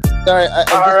 Ron. Sorry,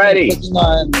 I've been clicking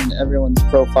on everyone's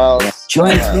profiles.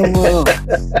 Join Google.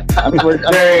 I'm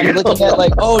looking at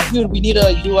like, oh, dude, we need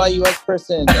a UI UX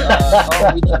person.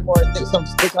 Oh, we need more things. So I'm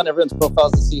just clicking on everyone's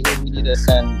profiles to see who we need to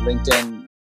send LinkedIn.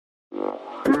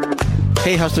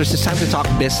 Hey hustlers, it's time to talk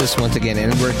business once again,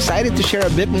 and we're excited to share a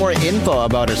bit more info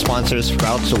about our sponsor,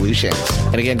 Sprout Solutions.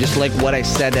 And again, just like what I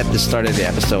said at the start of the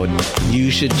episode,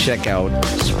 you should check out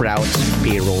Sprout's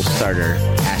Payroll Starter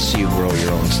as you grow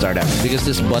your own startup, because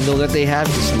this bundle that they have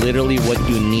is literally what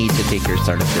you need to take your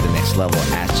startup to the next level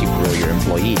as you grow your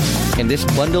employees. And this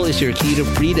bundle is your key to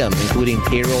freedom, including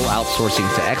payroll outsourcing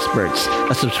to experts,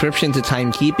 a subscription to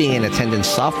timekeeping and attendance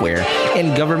software,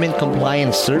 and government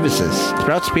compliance services.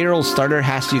 Sprout's Payroll Starter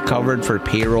has you covered for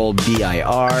payroll,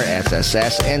 BIR,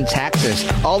 SSS, and taxes.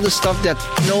 All the stuff that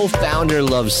no founder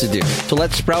loves to do. So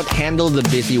let Sprout handle the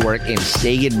busy work and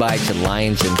say goodbye to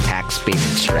lines and tax payment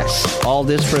stress. All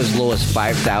this for as low as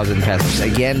 5,000 pesos.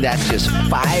 Again, that's just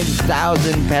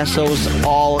 5,000 pesos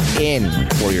all in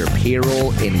for your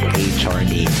payroll and HR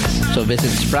needs. So visit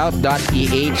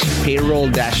sprout.ph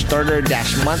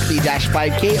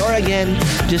payroll-starter-monthly-5K, or again,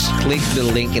 just click the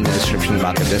link in the description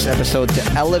box of this episode to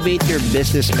elevate your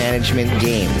business management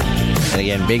game. And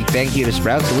again, big thank you to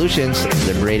Sprout Solutions,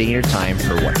 liberating your time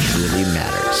for what truly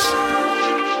matters.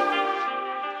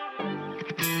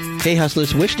 Hey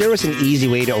hustlers, wish there was an easy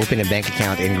way to open a bank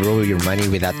account and grow your money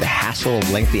without the hassle of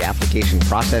lengthy application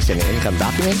process and income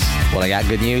documents? Well, I got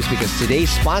good news, because today's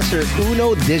sponsor,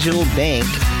 Uno Digital Bank,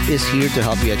 is here to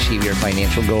help you achieve your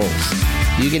financial goals.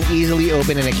 You can easily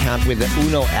open an account with the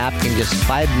Uno app in just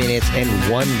 5 minutes and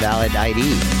one valid ID.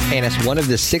 And as one of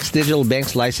the 6 digital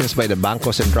banks licensed by the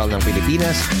Bangko Sentral ng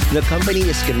Pilipinas, the company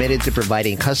is committed to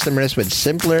providing customers with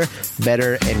simpler,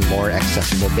 better, and more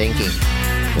accessible banking.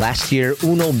 Last year,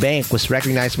 Uno Bank was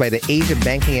recognized by the Asia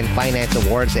Banking and Finance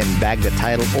Awards and bagged the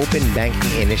title Open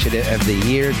Banking Initiative of the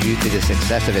Year due to the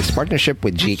success of its partnership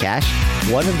with GCash,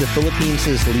 one of the Philippines'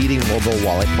 leading mobile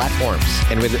wallet platforms.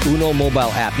 And with the Uno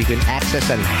mobile app, you can access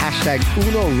an hashtag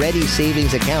Uno Ready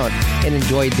savings account and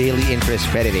enjoy daily interest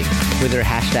crediting. With their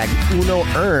hashtag Uno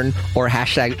Earn or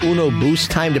hashtag Uno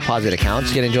Boost time deposit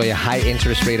accounts, you can enjoy a high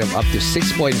interest rate of up to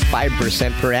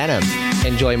 6.5% per annum.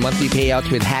 Enjoy monthly payouts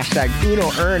with hashtag Uno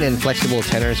Earn and flexible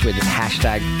tenors with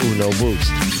hashtag Uno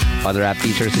Boost. Other app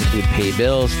features include pay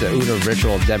bills, the Uno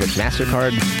Virtual Debit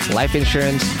MasterCard, life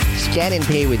insurance, scan and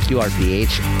pay with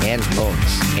QRPH, and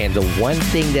phones. And the one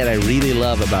thing that I really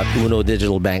love about Uno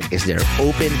Digital Bank is they're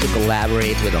open to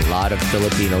collaborate with a lot of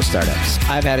Filipino startups.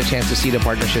 I've had a chance to see the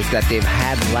partnerships that they've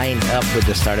had lined up with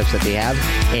the startups that they have,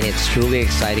 and it's truly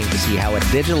exciting to see how a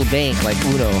digital bank like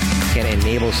Uno can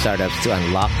enable startups to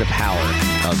unlock the power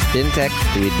of fintech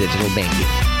through digital banking.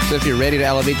 So if you're ready to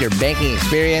elevate your banking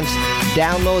experience,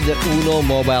 download the Uno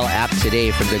mobile app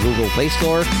today from the Google Play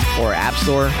Store or App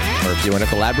Store. Or if you want to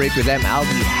collaborate with them, I'll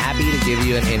be happy to give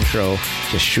you an intro.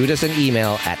 Just shoot us an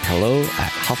email at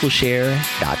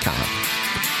hello@hustleshare.com.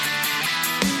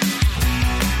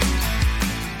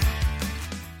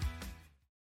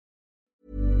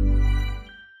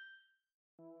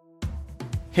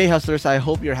 Hey hustlers, I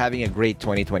hope you're having a great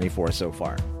 2024 so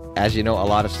far. As you know, a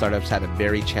lot of startups had a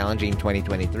very challenging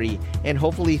 2023, and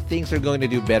hopefully things are going to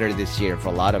do better this year for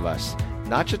a lot of us.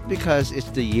 Not just because it's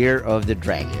the year of the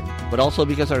dragon, but also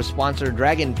because our sponsor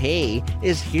Dragon Pay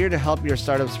is here to help your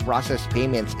startups process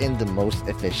payments in the most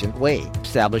efficient way.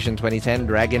 Established in 2010,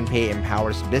 Dragon Pay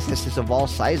empowers businesses of all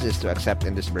sizes to accept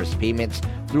and disburse payments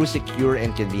through secure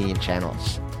and convenient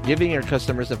channels, giving your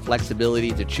customers the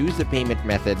flexibility to choose the payment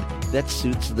method that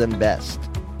suits them best.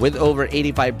 With over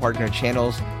 85 partner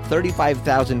channels,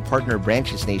 35,000 partner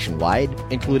branches nationwide,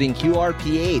 including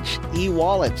QRPH,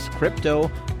 e-wallets, crypto,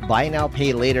 buy now,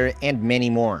 pay later, and many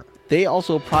more. They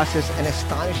also process an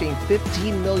astonishing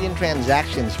 15 million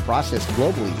transactions processed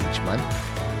globally each month.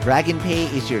 Dragon Pay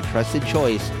is your trusted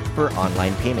choice for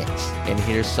online payments. And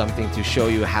here's something to show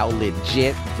you how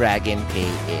legit Dragon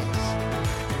Pay is.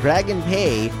 Dragon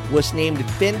Pay was named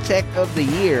FinTech of the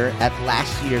Year at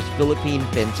last year's Philippine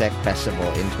FinTech Festival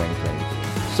in 2020.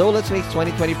 So let's make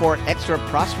 2024 extra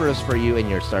prosperous for you and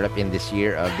your startup in this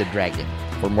year of the dragon.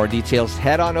 For more details,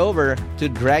 head on over to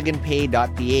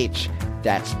dragonpay.ph.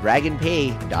 That's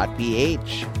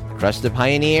dragonpay.ph. Trust the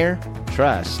pioneer,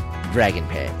 trust Dragon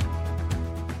Pay.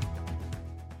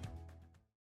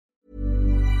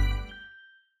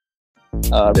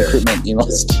 Recruitment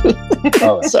emails.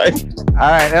 Oh, sorry.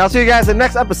 All right, and I'll see you guys in the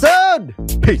next episode.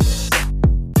 Peace.